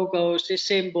these logos, these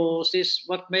symbols, this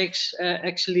what makes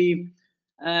actually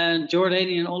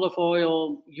Jordanian olive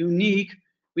oil unique.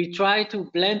 We try to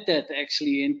blend that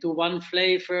actually into one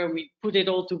flavor. We put it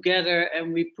all together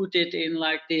and we put it in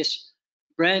like this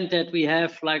brand that we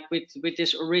have, like with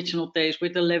this original taste,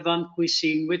 with the Levant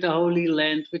cuisine, with the Holy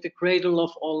Land, with the Cradle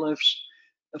of Olives,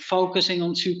 focusing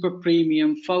on super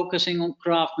premium, focusing on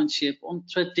craftsmanship, on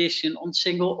tradition, on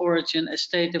single origin,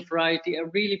 estate of variety,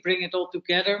 and really bring it all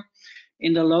together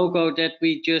in the logo that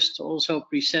we just also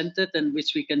presented and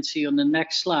which we can see on the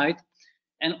next slide.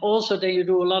 And also then you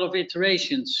do a lot of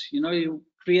iterations. You know, you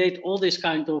create all this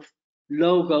kind of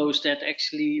logos that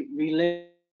actually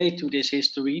relate to this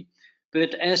history.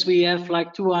 But as we have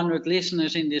like 200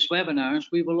 listeners in this webinars,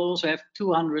 we will also have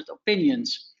 200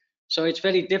 opinions. So it's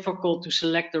very difficult to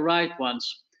select the right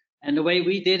ones. And the way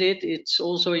we did it, it's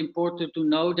also important to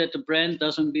know that the brand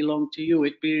doesn't belong to you.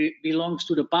 It belongs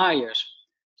to the buyers.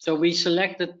 So we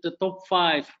selected the top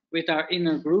 5 with our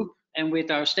inner group and with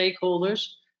our stakeholders,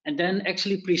 and then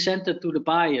actually presented to the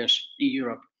buyers in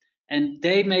Europe. And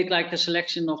they made like a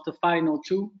selection of the final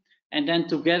 2. And then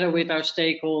together with our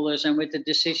stakeholders and with the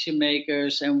decision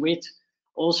makers and with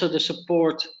also the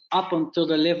support up until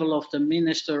the level of the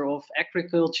Minister of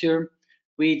Agriculture,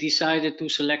 we decided to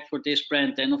select for this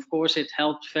brand. And of course, it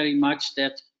helped very much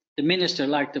that the minister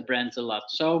liked the brand a lot.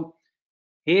 So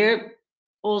here,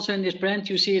 also in this brand,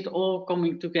 you see it all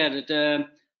coming together. The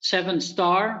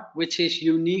 7-star, which is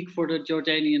unique for the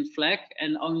Jordanian flag,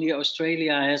 and only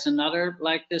Australia has another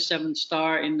like the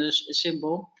 7-star in the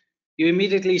symbol. You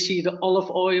immediately see the olive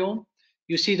oil.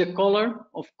 You see the color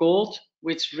of gold,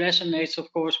 which resonates,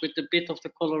 of course, with the bit of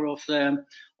the color of the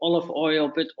olive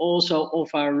oil, but also of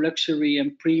our luxury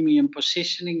and premium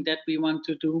positioning that we want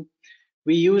to do.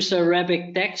 We use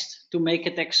Arabic text to make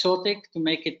it exotic, to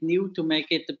make it new, to make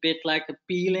it a bit like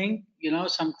appealing, you know,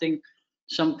 something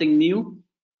new.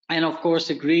 And of course,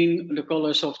 the green, the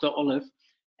colors of the olive.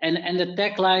 And the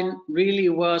tagline really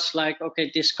was like,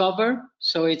 okay, discover.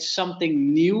 So it's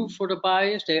something new for the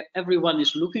buyers. Everyone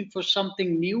is looking for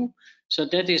something new. So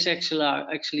that is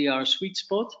actually our sweet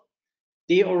spot.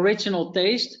 The original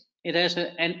taste, it has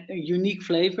a unique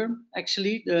flavor,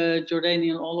 actually, the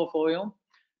Jordanian olive oil.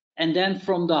 And then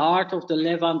from the heart of the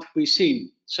Levant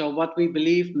cuisine. So what we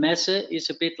believe meze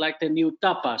is a bit like the new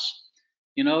tapas.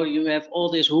 You know, you have all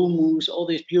this hummus, all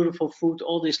this beautiful food,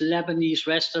 all these Lebanese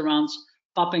restaurants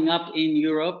popping up in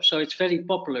Europe. So it's very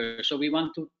popular. So we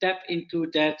want to tap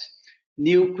into that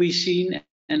new cuisine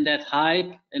and that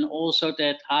hype, and also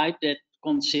that hype that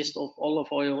consists of olive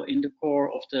oil in the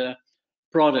core of the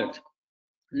product.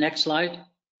 Next slide.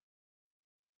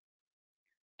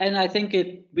 And I think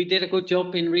we did a good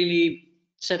job in really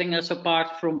setting us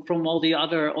apart from all the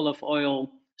other olive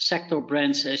oil sector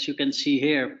brands, as you can see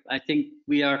here. I think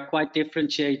we are quite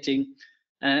differentiating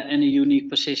and a unique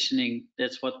positioning.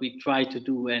 That's what we try to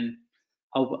do, and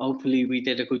hopefully we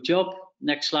did a good job.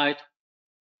 Next slide.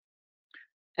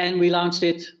 And we launched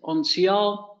it on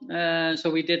Cial. So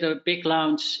we did a big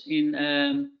launch in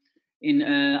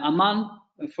Amman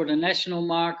for the national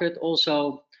market.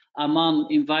 Also, Amman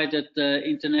invited the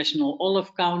International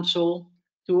Olive Council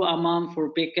to Amman for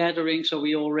a big gathering. So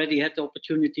we already had the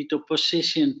opportunity to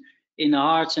position in the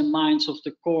hearts and minds of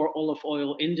the core olive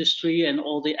oil industry and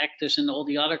all the actors in all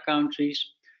the other countries.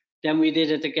 Then we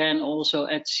did it again also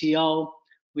at Cial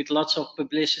with lots of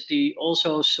publicity,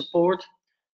 also support.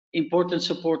 Important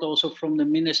support also from the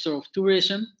Minister of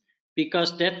Tourism,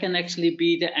 because that can actually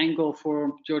be the angle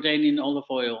for Jordanian olive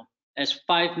oil. As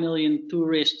 5 million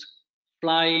tourists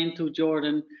fly into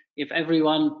Jordan, if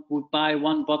everyone would buy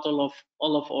 1 bottle of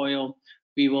olive oil,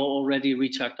 we will already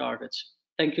reach our targets.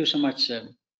 Thank you so much,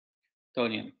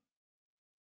 Tonya.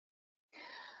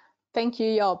 Thank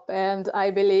you, Job. And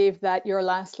I believe that your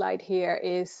last slide here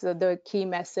is the key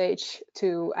message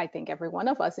to, I think, every one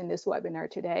of us in this webinar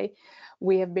today.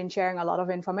 We have been sharing a lot of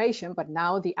information, but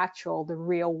now the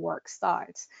real work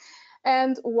starts.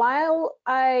 And while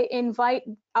I invite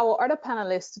our other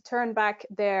panelists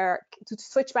to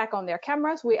switch back on their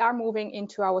cameras, we are moving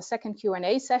into our second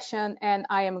Q&A session, and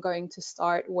I am going to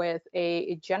start with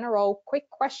a general quick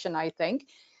question, I think.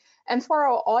 And for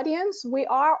our audience, we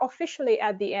are officially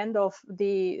at the end of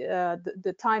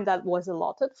the time that was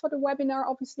allotted for the webinar.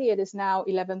 Obviously, it is now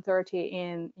 11:30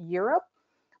 in Europe,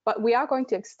 but we are going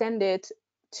to extend it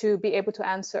to be able to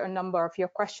answer a number of your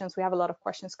questions. We have a lot of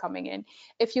questions coming in.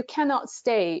 If you cannot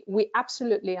stay, we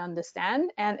absolutely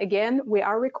understand. And again, we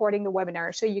are recording the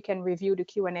webinar, so you can review the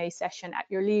Q&A session at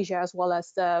your leisure, as well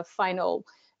as the final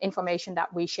information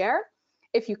that we share.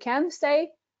 If you can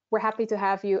stay, we're happy to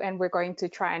have you, and we're going to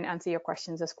try and answer your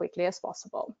questions as quickly as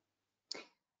possible.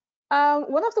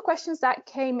 One of the questions that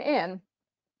came in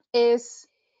is,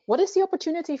 what is the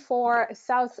opportunity for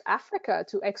South Africa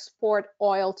to export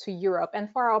oil to Europe?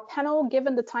 And for our panel,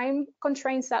 given the time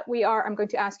constraints that we are, I'm going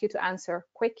to ask you to answer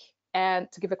quick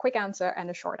and to give a quick answer and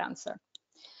a short answer.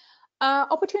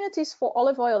 Opportunities for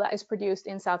olive oil that is produced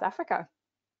in South Africa.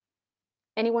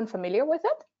 Anyone familiar with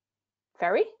it?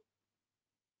 Ferry?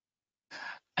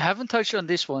 I haven't touched on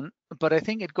this one, but I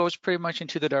think it goes pretty much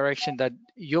into the direction that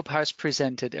Job has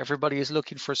presented. Everybody is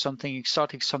looking for something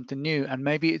exotic, something new, and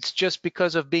maybe it's just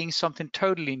because of being something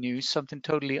totally new, something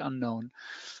totally unknown,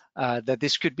 that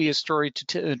this could be a story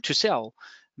to sell.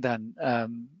 Then,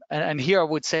 and here I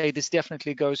would say this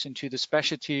definitely goes into the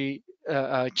specialty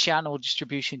channel,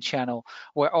 distribution channel,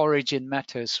 where origin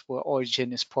matters, where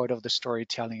origin is part of the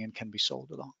storytelling and can be sold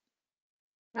along.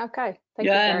 Okay, thank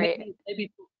you Yeah, very.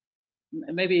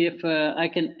 maybe if I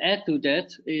can add to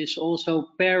that is also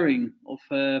pairing of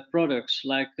products.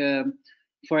 Like,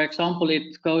 for example,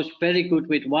 it goes very good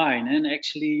with wine, and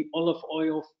actually olive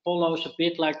oil follows a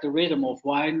bit like the rhythm of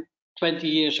wine 20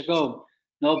 years ago.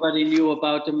 Nobody knew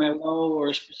about the Merlot or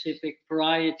a specific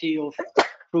variety of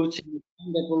fruits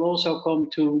that will also come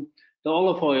to the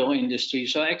olive oil industry.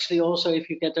 So actually also if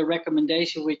you get a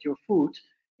recommendation with your food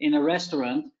in a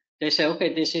restaurant, they say,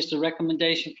 okay, this is the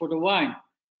recommendation for the wine.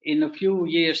 In a few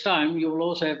years' time, you will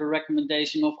also have a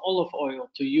recommendation of olive oil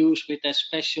to use with that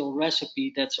special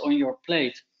recipe that's on your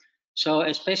plate. So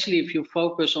especially if you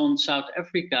focus on South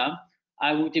Africa,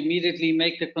 I would immediately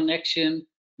make the connection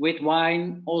with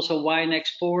wine, also wine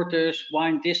exporters,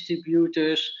 wine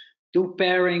distributors, do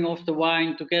pairing of the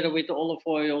wine together with the olive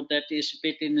oil that is a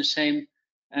bit in the same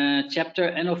chapter,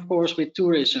 and of course with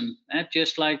tourism.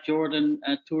 Just like Jordan,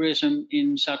 tourism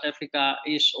in South Africa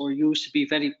is or used to be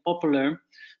very popular.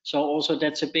 So also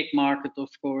that's a big market, of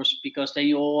course, because then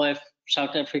you all have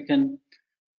South African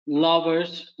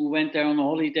lovers who went there on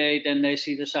holiday, then they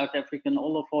see the South African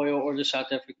olive oil or the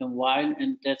South African wine,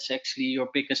 and that's actually your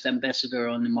biggest ambassador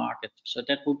on the market. So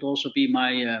that would also be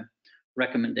my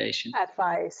recommendation.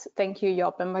 Advice. Thank you,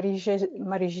 Job. And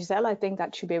Marie-Giselle, I think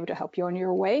that should be able to help you on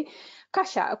your way.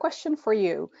 Kasia, a question for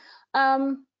you.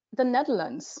 The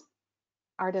Netherlands,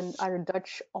 are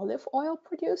Dutch olive oil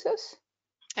producers?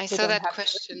 I saw that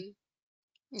question.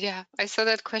 Yeah, I saw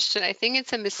that question. I think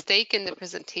it's a mistake in the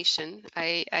presentation.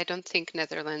 I don't think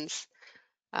Netherlands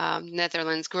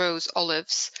grows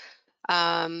olives.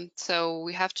 So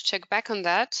we have to check back on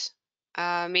that.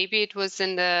 Maybe it was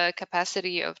in the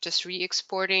capacity of just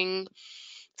re-exporting,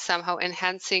 somehow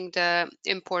enhancing the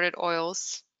imported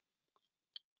oils,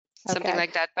 something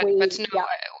like that. But no, Yeah.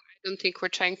 I don't think we're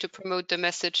trying to promote the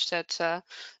message that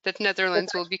that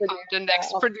Netherlands will become the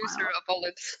next producer of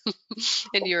olives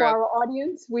in Europe. For our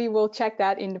audience, we will check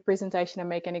that in the presentation and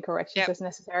make any corrections as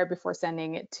necessary before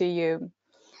sending it to you.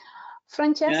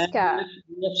 Francesca. Yeah,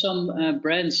 we have some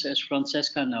brands, as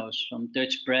Francesca knows, some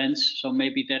Dutch brands. So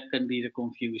maybe that can be the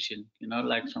confusion, you know,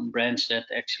 like some brands that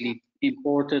actually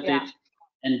imported it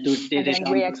and did it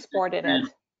and re-exported it.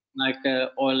 Like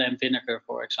oil and vinegar,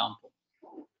 for example.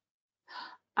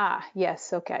 Ah,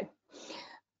 yes, okay.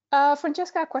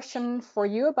 Francesca, a question for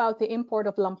you about the import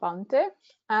of Lampante.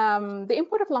 The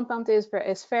import of Lampante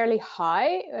is fairly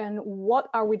high, and what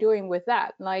are we doing with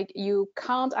that? Like, you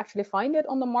can't actually find it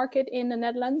on the market in the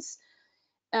Netherlands.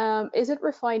 Is it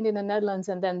refined in the Netherlands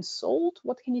and then sold?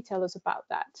 What can you tell us about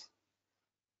that?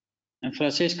 And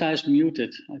Francisca is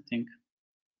muted, I think.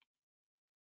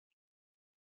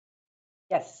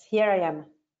 Yes, here I am.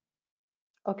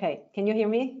 Okay, can you hear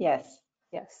me? Yes.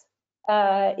 Yes.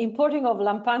 Importing of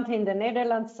Lampante in the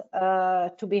Netherlands,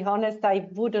 to be honest, I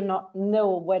would not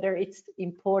know whether it's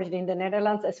imported in the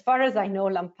Netherlands. As far as I know,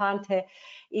 Lampante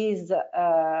is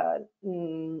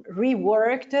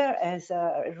reworked as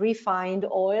a refined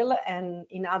oil, and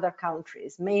in other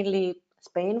countries, mainly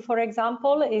Spain, for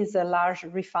example, is a large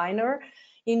refiner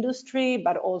industry,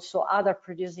 but also other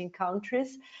producing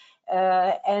countries.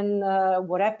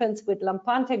 What happens with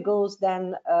Lampante goes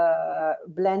then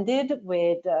blended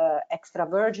with extra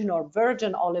virgin or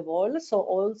virgin olive oil, so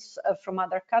oils from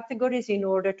other categories, in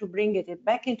order to bring it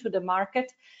back into the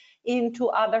market into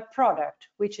other product,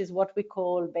 which is what we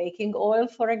call baking oil,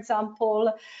 for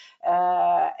example,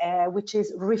 which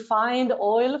is refined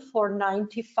oil for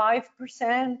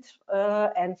 95%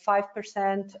 and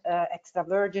 5% extra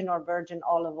virgin or virgin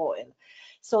olive oil.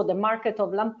 So the market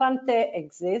of Lampante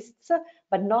exists,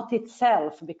 but not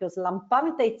itself, because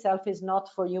Lampante itself is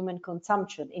not for human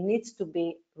consumption. It needs to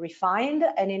be refined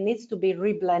and it needs to be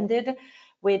reblended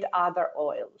with other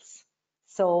oils.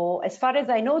 So as far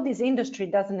as I know, this industry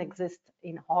doesn't exist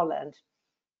in Holland.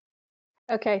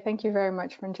 Okay, thank you very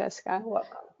much, Francesca. You're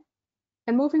welcome.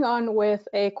 And moving on with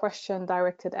a question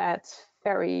directed at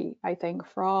Ferry, I think,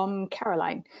 from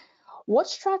Caroline. What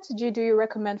strategy do you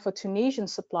recommend for Tunisian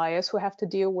suppliers who have to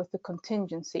deal with the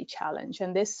contingency challenge?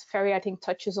 And this, Ferry, I think,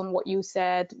 touches on what you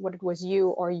said, what it was you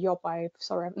or Job,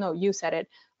 you said it,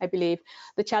 I believe.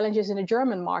 The challenges in the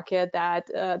German market, that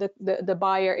the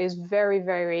buyer is very,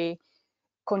 very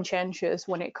conscientious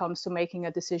when it comes to making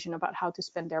a decision about how to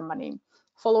spend their money.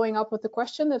 Following up with the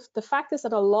question, if the fact is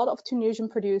that a lot of Tunisian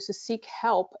producers seek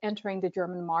help entering the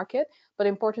German market, but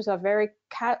importers are very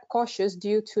cautious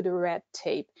due to the red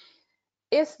tape.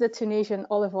 Is the Tunisian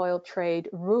olive oil trade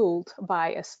ruled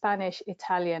by a Spanish,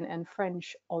 Italian, and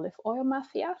French olive oil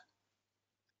mafia?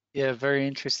 Yeah, very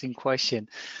interesting question.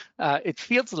 It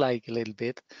feels like a little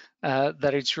bit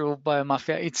that it's ruled by a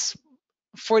mafia. It's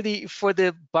for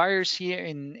the buyers here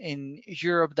in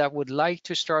Europe that would like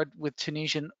to start with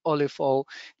Tunisian olive oil.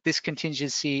 This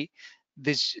contingency,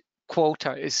 this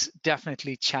quota is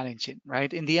definitely challenging,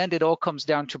 right? In the end, it all comes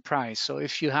down to price. So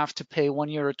if you have to pay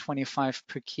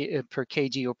 €1.25 per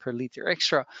kg or per liter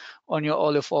extra on your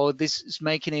olive oil, this is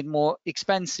making it more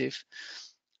expensive.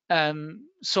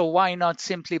 So why not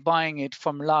simply buying it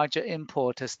from larger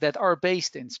importers that are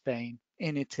based in Spain,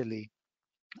 in Italy,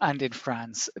 and in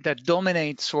France, that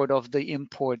dominate sort of the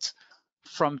imports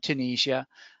from Tunisia,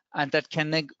 and that can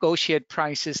negotiate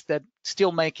prices that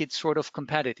still make it sort of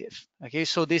competitive. Okay,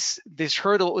 so this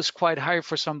hurdle is quite high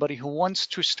for somebody who wants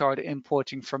to start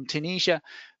importing from Tunisia,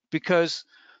 because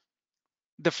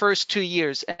the first 2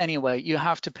 years anyway, you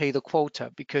have to pay the quota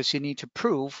because you need to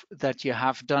prove that you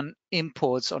have done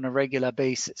imports on a regular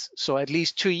basis. So at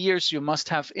least 2 years you must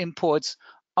have imports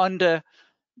under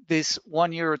this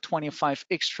 €1.25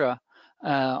 extra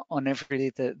on every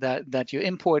liter that you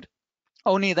import.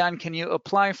 Only then can you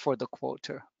apply for the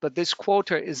quota. But this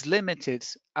quota is limited,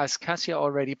 as Kasia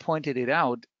already pointed it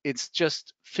out. It's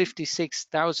just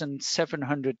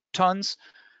 56,700 tons,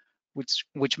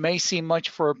 which may seem much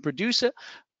for a producer,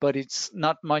 but it's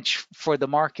not much for the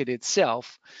market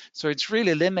itself. So it's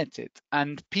really limited.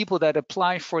 And people that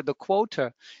apply for the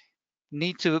quota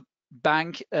need to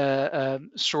bank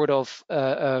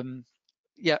certain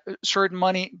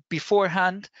money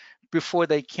beforehand before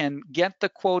they can get the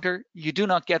quota. You do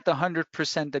not get the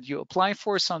 100% that you apply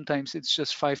for. Sometimes it's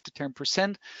just 5 to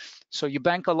 10%. So you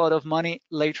bank a lot of money.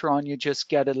 Later on, you just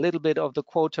get a little bit of the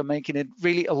quota, making it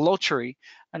really a lottery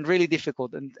and really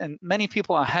difficult. And many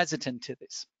people are hesitant to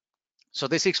this. So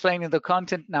this explaining the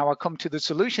content. Now I'll come to the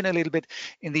solution a little bit.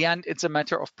 In the end, it's a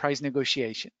matter of price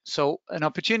negotiation. So an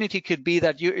opportunity could be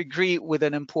that you agree with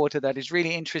an importer that is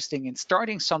really interesting in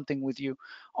starting something with you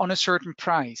on a certain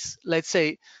price. Let's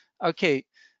say, okay,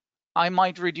 I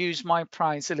might reduce my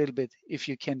price a little bit if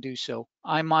you can do so.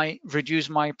 I might reduce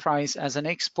my price as an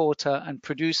exporter and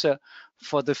producer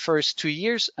for the first 2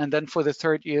 years, and then for the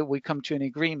third year, we come to an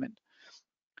agreement.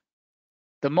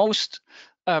 The most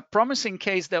promising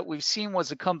case that we've seen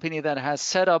was a company that has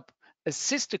set up a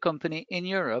sister company in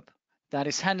Europe that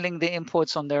is handling the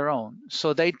imports on their own.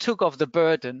 So they took off the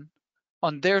burden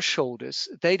on their shoulders.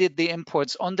 They did the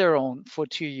imports on their own for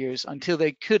 2 years until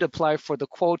they could apply for the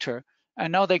quota.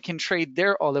 And now they can trade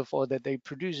their olive oil that they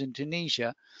produce in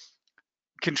Tunisia,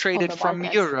 can trade it from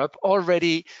Europe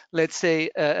already, let's say,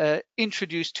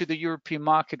 introduced to the European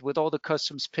market with all the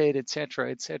customs paid,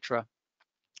 etc., etc.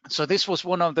 So this was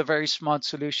one of the very smart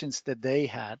solutions that they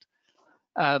had.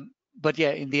 But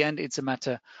yeah, in the end, it's a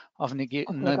matter of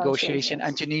negotiation,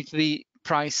 and you need to be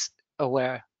price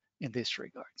aware in this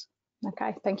regard.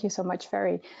 Okay, thank you so much,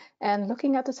 Ferry. And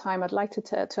looking at the time, I'd like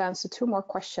to answer 2 more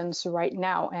questions right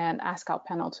now and ask our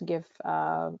panel to give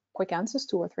quick answers,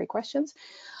 2 or 3 questions.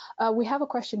 We have a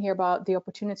question here about the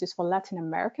opportunities for Latin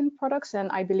American products,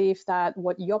 and I believe that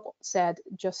what Job said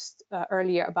just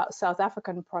earlier about South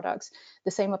African products,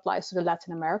 the same applies to the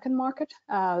Latin American market.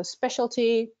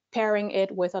 Specialty, pairing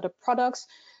it with other products.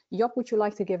 Job, would you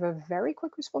like to give a very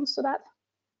quick response to that?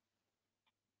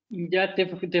 Yeah,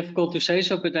 difficult to say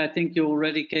so, but I think you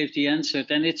already gave the answer.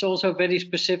 And it's also very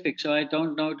specific, so I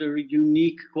don't know the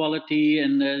unique quality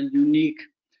and the unique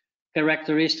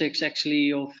characteristics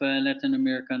actually of Latin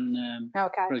American.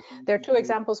 Okay, there are 2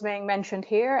 examples being mentioned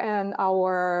here, and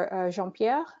our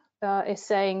Jean-Pierre is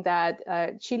saying that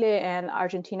Chile and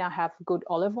Argentina have good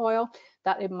olive oil,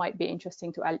 that it might be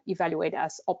interesting to evaluate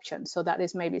as options. So that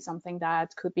is maybe something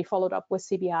that could be followed up with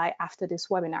CBI after this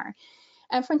webinar.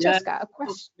 And Francesca, a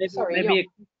question. Maybe a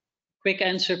quick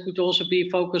answer could also be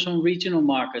focus on regional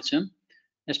markets,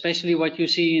 especially what you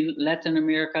see in Latin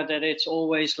America, that it's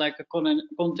always like a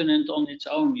continent on its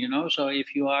own, you know. So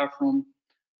if you are from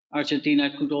Argentina,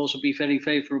 it could also be very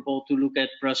favorable to look at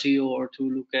Brazil or to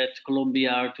look at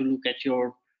Colombia or to look at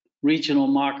your regional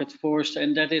market first.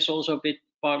 And that is also a bit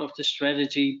part of the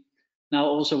strategy now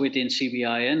also within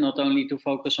CBI, and not only to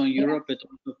focus on Europe, but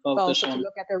also focus on to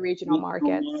look at the regional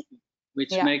markets.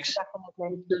 Which makes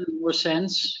more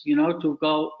sense, you know, to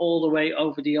go all the way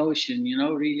over the ocean, you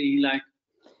know, really like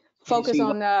Focus see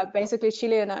on basically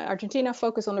Chile and Argentina,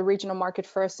 focus on the regional market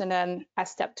first, and then as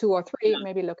step 2 or 3,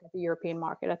 maybe look at the European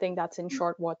market. I think that's in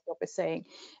short what Bob is saying.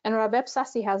 And Rabeb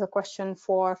Sassi has a question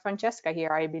for Francesca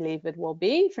here, I believe it will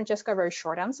be. Francesca, very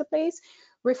short answer, please.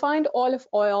 Refined olive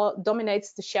oil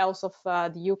dominates the shelves of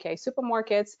the UK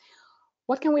supermarkets.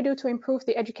 What can we do to improve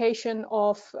the education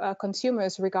of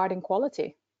consumers regarding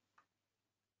quality?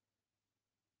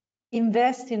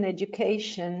 Invest in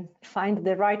education, find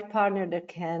the right partner that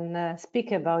can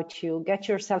speak about you, get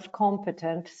yourself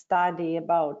competent, study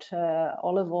about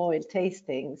olive oil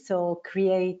tasting. So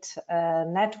create a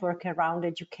network around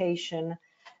education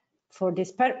for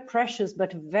this precious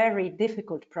but very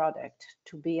difficult product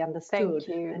to be understood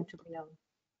and to be known.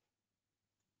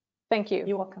 Thank you.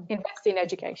 You're welcome. Invest in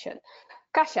education.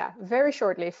 Kasia, very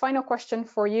shortly, final question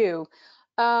for you.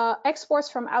 Exports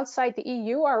from outside the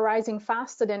EU are rising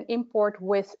faster than import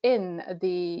within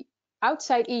the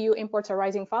outside EU imports are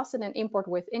rising faster than import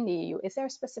within the EU. Is there a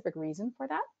specific reason for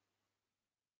that?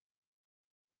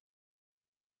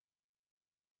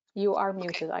 You are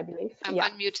muted, Okay. I believe. I'm yeah.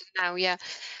 unmuted now, yeah.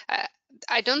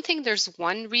 I don't think there's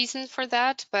one reason for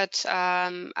that, but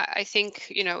I think,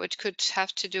 you know, it could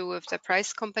have to do with the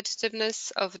price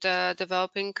competitiveness of the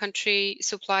developing country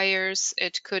suppliers.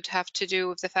 It could have to do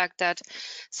with the fact that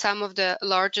some of the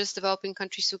largest developing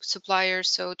country suppliers,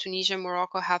 so Tunisia,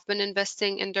 Morocco, have been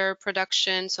investing in their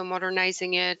production, so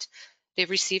modernizing it. They've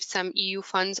received some EU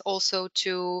funds also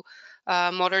to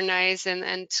modernize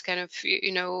and kind of,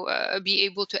 you know, be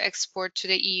able to export to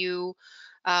the EU.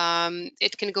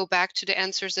 It can go back to the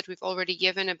answers that we've already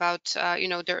given about, you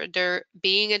know, there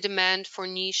being a demand for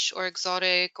niche or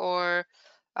exotic or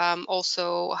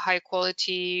also high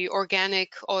quality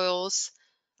organic oils.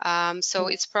 So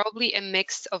it's probably a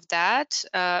mix of that,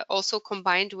 also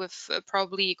combined with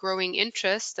probably growing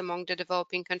interest among the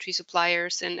developing country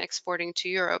suppliers in exporting to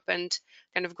Europe and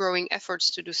kind of growing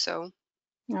efforts to do so.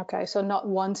 Okay, so not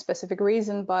one specific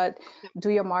reason, but do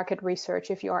your market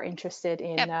research if you are interested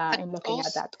in looking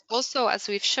at that. Also, as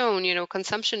we've shown, you know,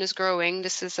 consumption is growing.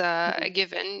 This is a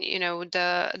given. You know,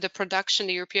 the production,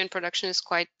 the European production is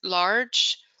quite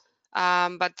large,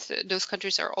 but those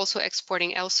countries are also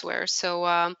exporting elsewhere.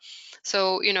 So,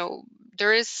 so you know,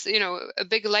 there is, you know, a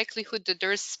big likelihood that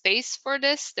there is space for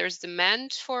this. There's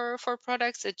demand for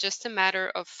products. It's just a matter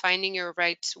of finding your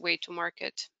right way to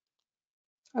market.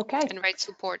 Okay. And right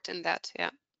support in that,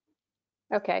 yeah.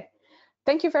 Okay.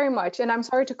 Thank you very much. And I'm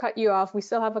sorry to cut you off. We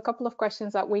still have a couple of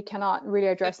questions that we cannot really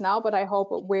address now, but I hope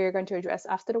we're going to address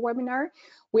after the webinar.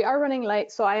 We are running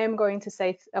late, so I am going to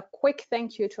say a quick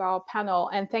thank you to our panel,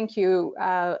 and thank you,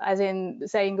 as in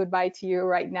saying goodbye to you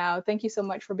right now. Thank you so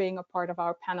much for being a part of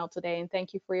our panel today, and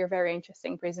thank you for your very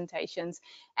interesting presentations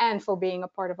and for being a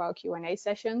part of our Q&A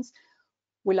sessions.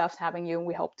 We loved having you, and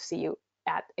we hope to see you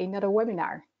at another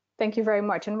webinar. Thank you very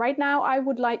much. And right now, I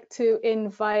would like to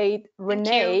invite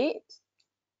Renee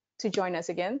to join us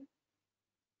again.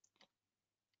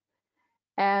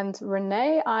 And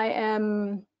Renee, I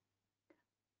am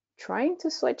trying to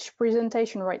switch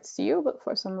presentation rights to you, but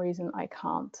for some reason I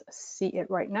can't see it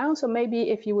right now. So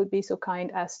maybe if you would be so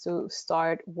kind as to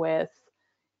start with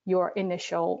your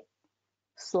initial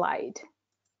slide.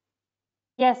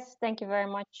 Yes, thank you very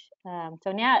much,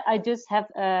 Tonya. I just have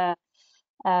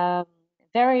a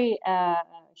very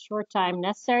short time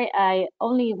necessary. I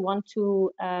only want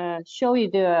to show you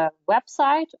the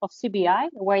website of CBI,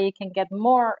 where you can get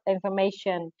more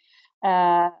information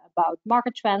about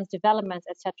market trends, developments,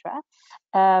 etc.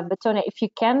 But Tonya, if you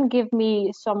can give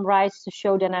me some rights to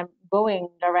show, then I'm going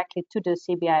directly to the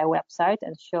CBI website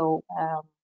and show,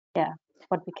 yeah,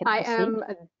 what we can see. I am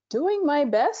doing my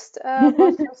best,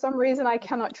 but for some reason I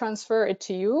cannot transfer it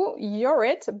to you.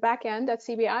 Yourit, backend at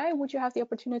CBI, would you have the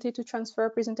opportunity to transfer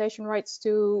presentation rights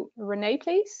to Renee,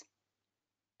 please?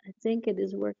 I think it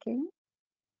is working.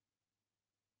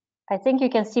 I think you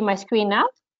can see my screen now.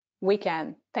 We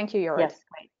can. Thank you, Jorrit. Yes,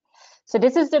 great. So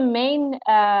this is the main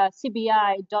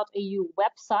CBI.eu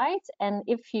website. And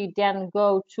if you then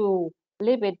go to a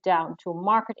little bit down to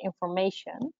market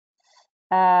information,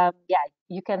 yeah,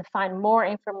 you can find more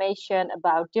information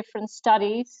about different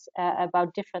studies,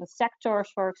 about different sectors,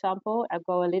 for example. I'll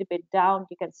go a little bit down.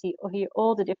 You can see here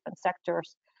all the different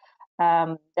sectors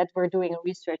that we're doing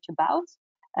research about.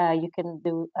 You can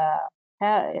do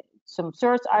some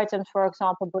search items, for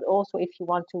example, but also if you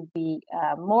want to be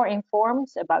more informed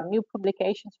about new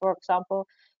publications, for example,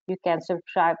 you can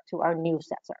subscribe to our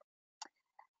newsletter.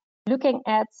 Looking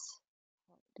at,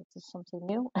 this is something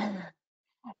new.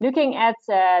 Looking at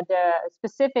the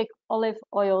specific olive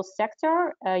oil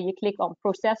sector, you click on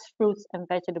processed fruits and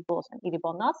vegetables and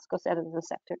edible nuts, because that is the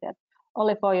sector that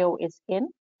olive oil is in.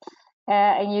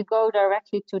 and you go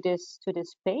directly to this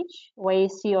page where you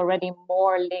see already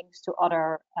more links to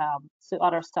other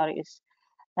studies.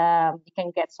 You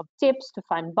can get some tips to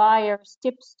find buyers,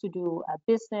 tips to do a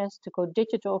business, to go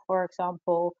digital, for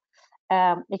example.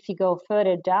 If you go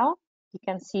further down, you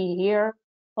can see here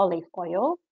olive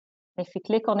oil. If you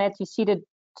click on it, you see the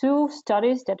 2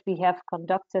 studies that we have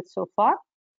conducted so far.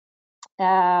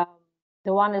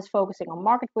 The one is focusing on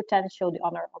market potential, the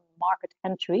other on market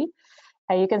entry.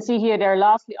 You can see here they're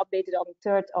lastly updated on the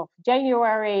 3rd of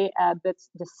January, but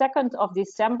the 2nd of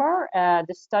December,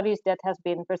 the studies that has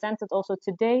been presented also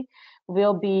today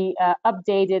will be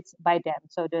updated by then.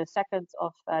 So the 2nd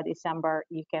of December,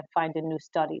 you can find the new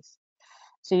studies.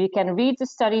 So you can read the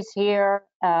studies here.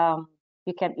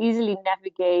 You can easily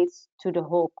navigate to the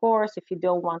whole course. If you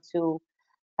don't want to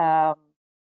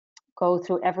go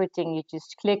through everything, you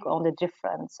just click on the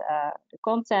different the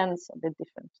contents, the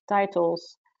different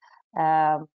titles.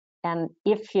 And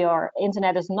if your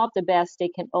internet is not the best, they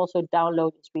can also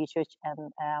download this research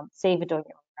and save it on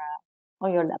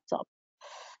your laptop.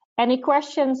 Any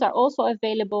questions are also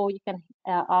available. You can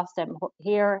ask them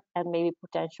here, and maybe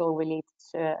potential related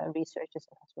researchers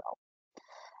as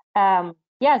well.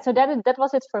 Yeah, so that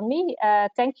was it for me.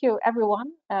 Thank you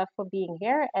everyone for being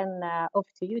here, and over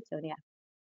to you, Tonya.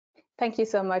 Thank you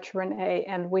so much, Renee.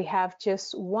 And we have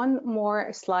just one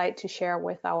more slide to share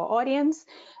with our audience,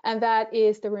 and that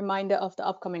is the reminder of the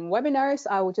upcoming webinars.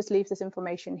 I will just leave this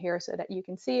information here so that you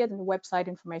can see it, and the website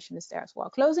information is there as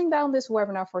well. Closing down this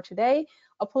webinar for today,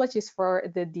 apologies for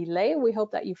the delay. We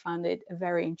hope that you found it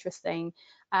very interesting,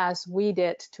 as we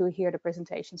did, to hear the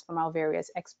presentations from our various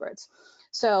experts.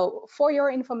 So for your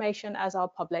information as our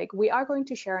public, we are going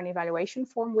to share an evaluation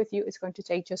form with you. It's going to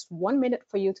take just 1 minute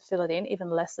for you to fill it in, even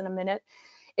less than a minute.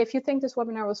 If you think this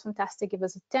webinar was fantastic, give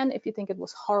us a 10. If you think it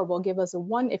was horrible, give us a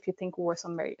 1. If you think we're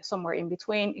somewhere in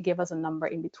between, give us a number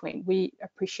in between. We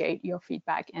appreciate your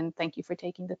feedback, and thank you for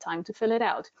taking the time to fill it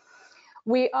out.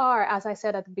 We are, as I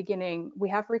said at the beginning, we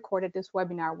have recorded this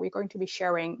webinar. We're going to be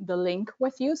sharing the link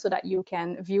with you so that you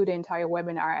can view the entire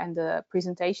webinar and the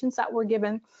presentations that were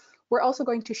given. We're also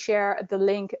going to share the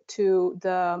link to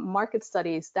the market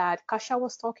studies that Kasia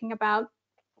was talking about.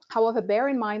 However, bear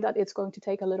in mind that it's going to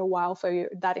take a little while for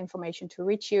that information to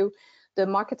reach you. The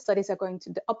market studies are going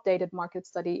to, the updated market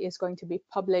study is going to be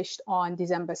published on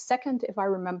December 2nd, if I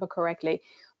remember correctly.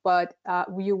 But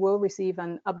you will receive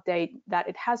an update that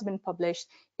it has been published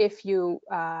if you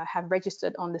have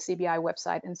registered on the CBI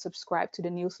website and subscribe to the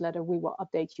newsletter. We will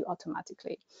update you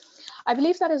automatically. I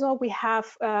believe that is all we have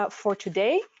for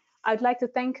today. I'd like to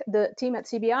thank the team at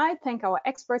CBI, thank our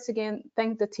experts again,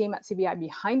 thank the team at CBI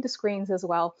behind the screens as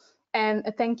well, and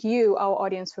thank you, our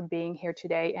audience, for being here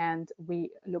today, and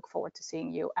we look forward to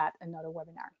seeing you at another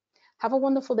webinar. Have a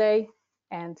wonderful day,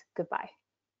 and goodbye.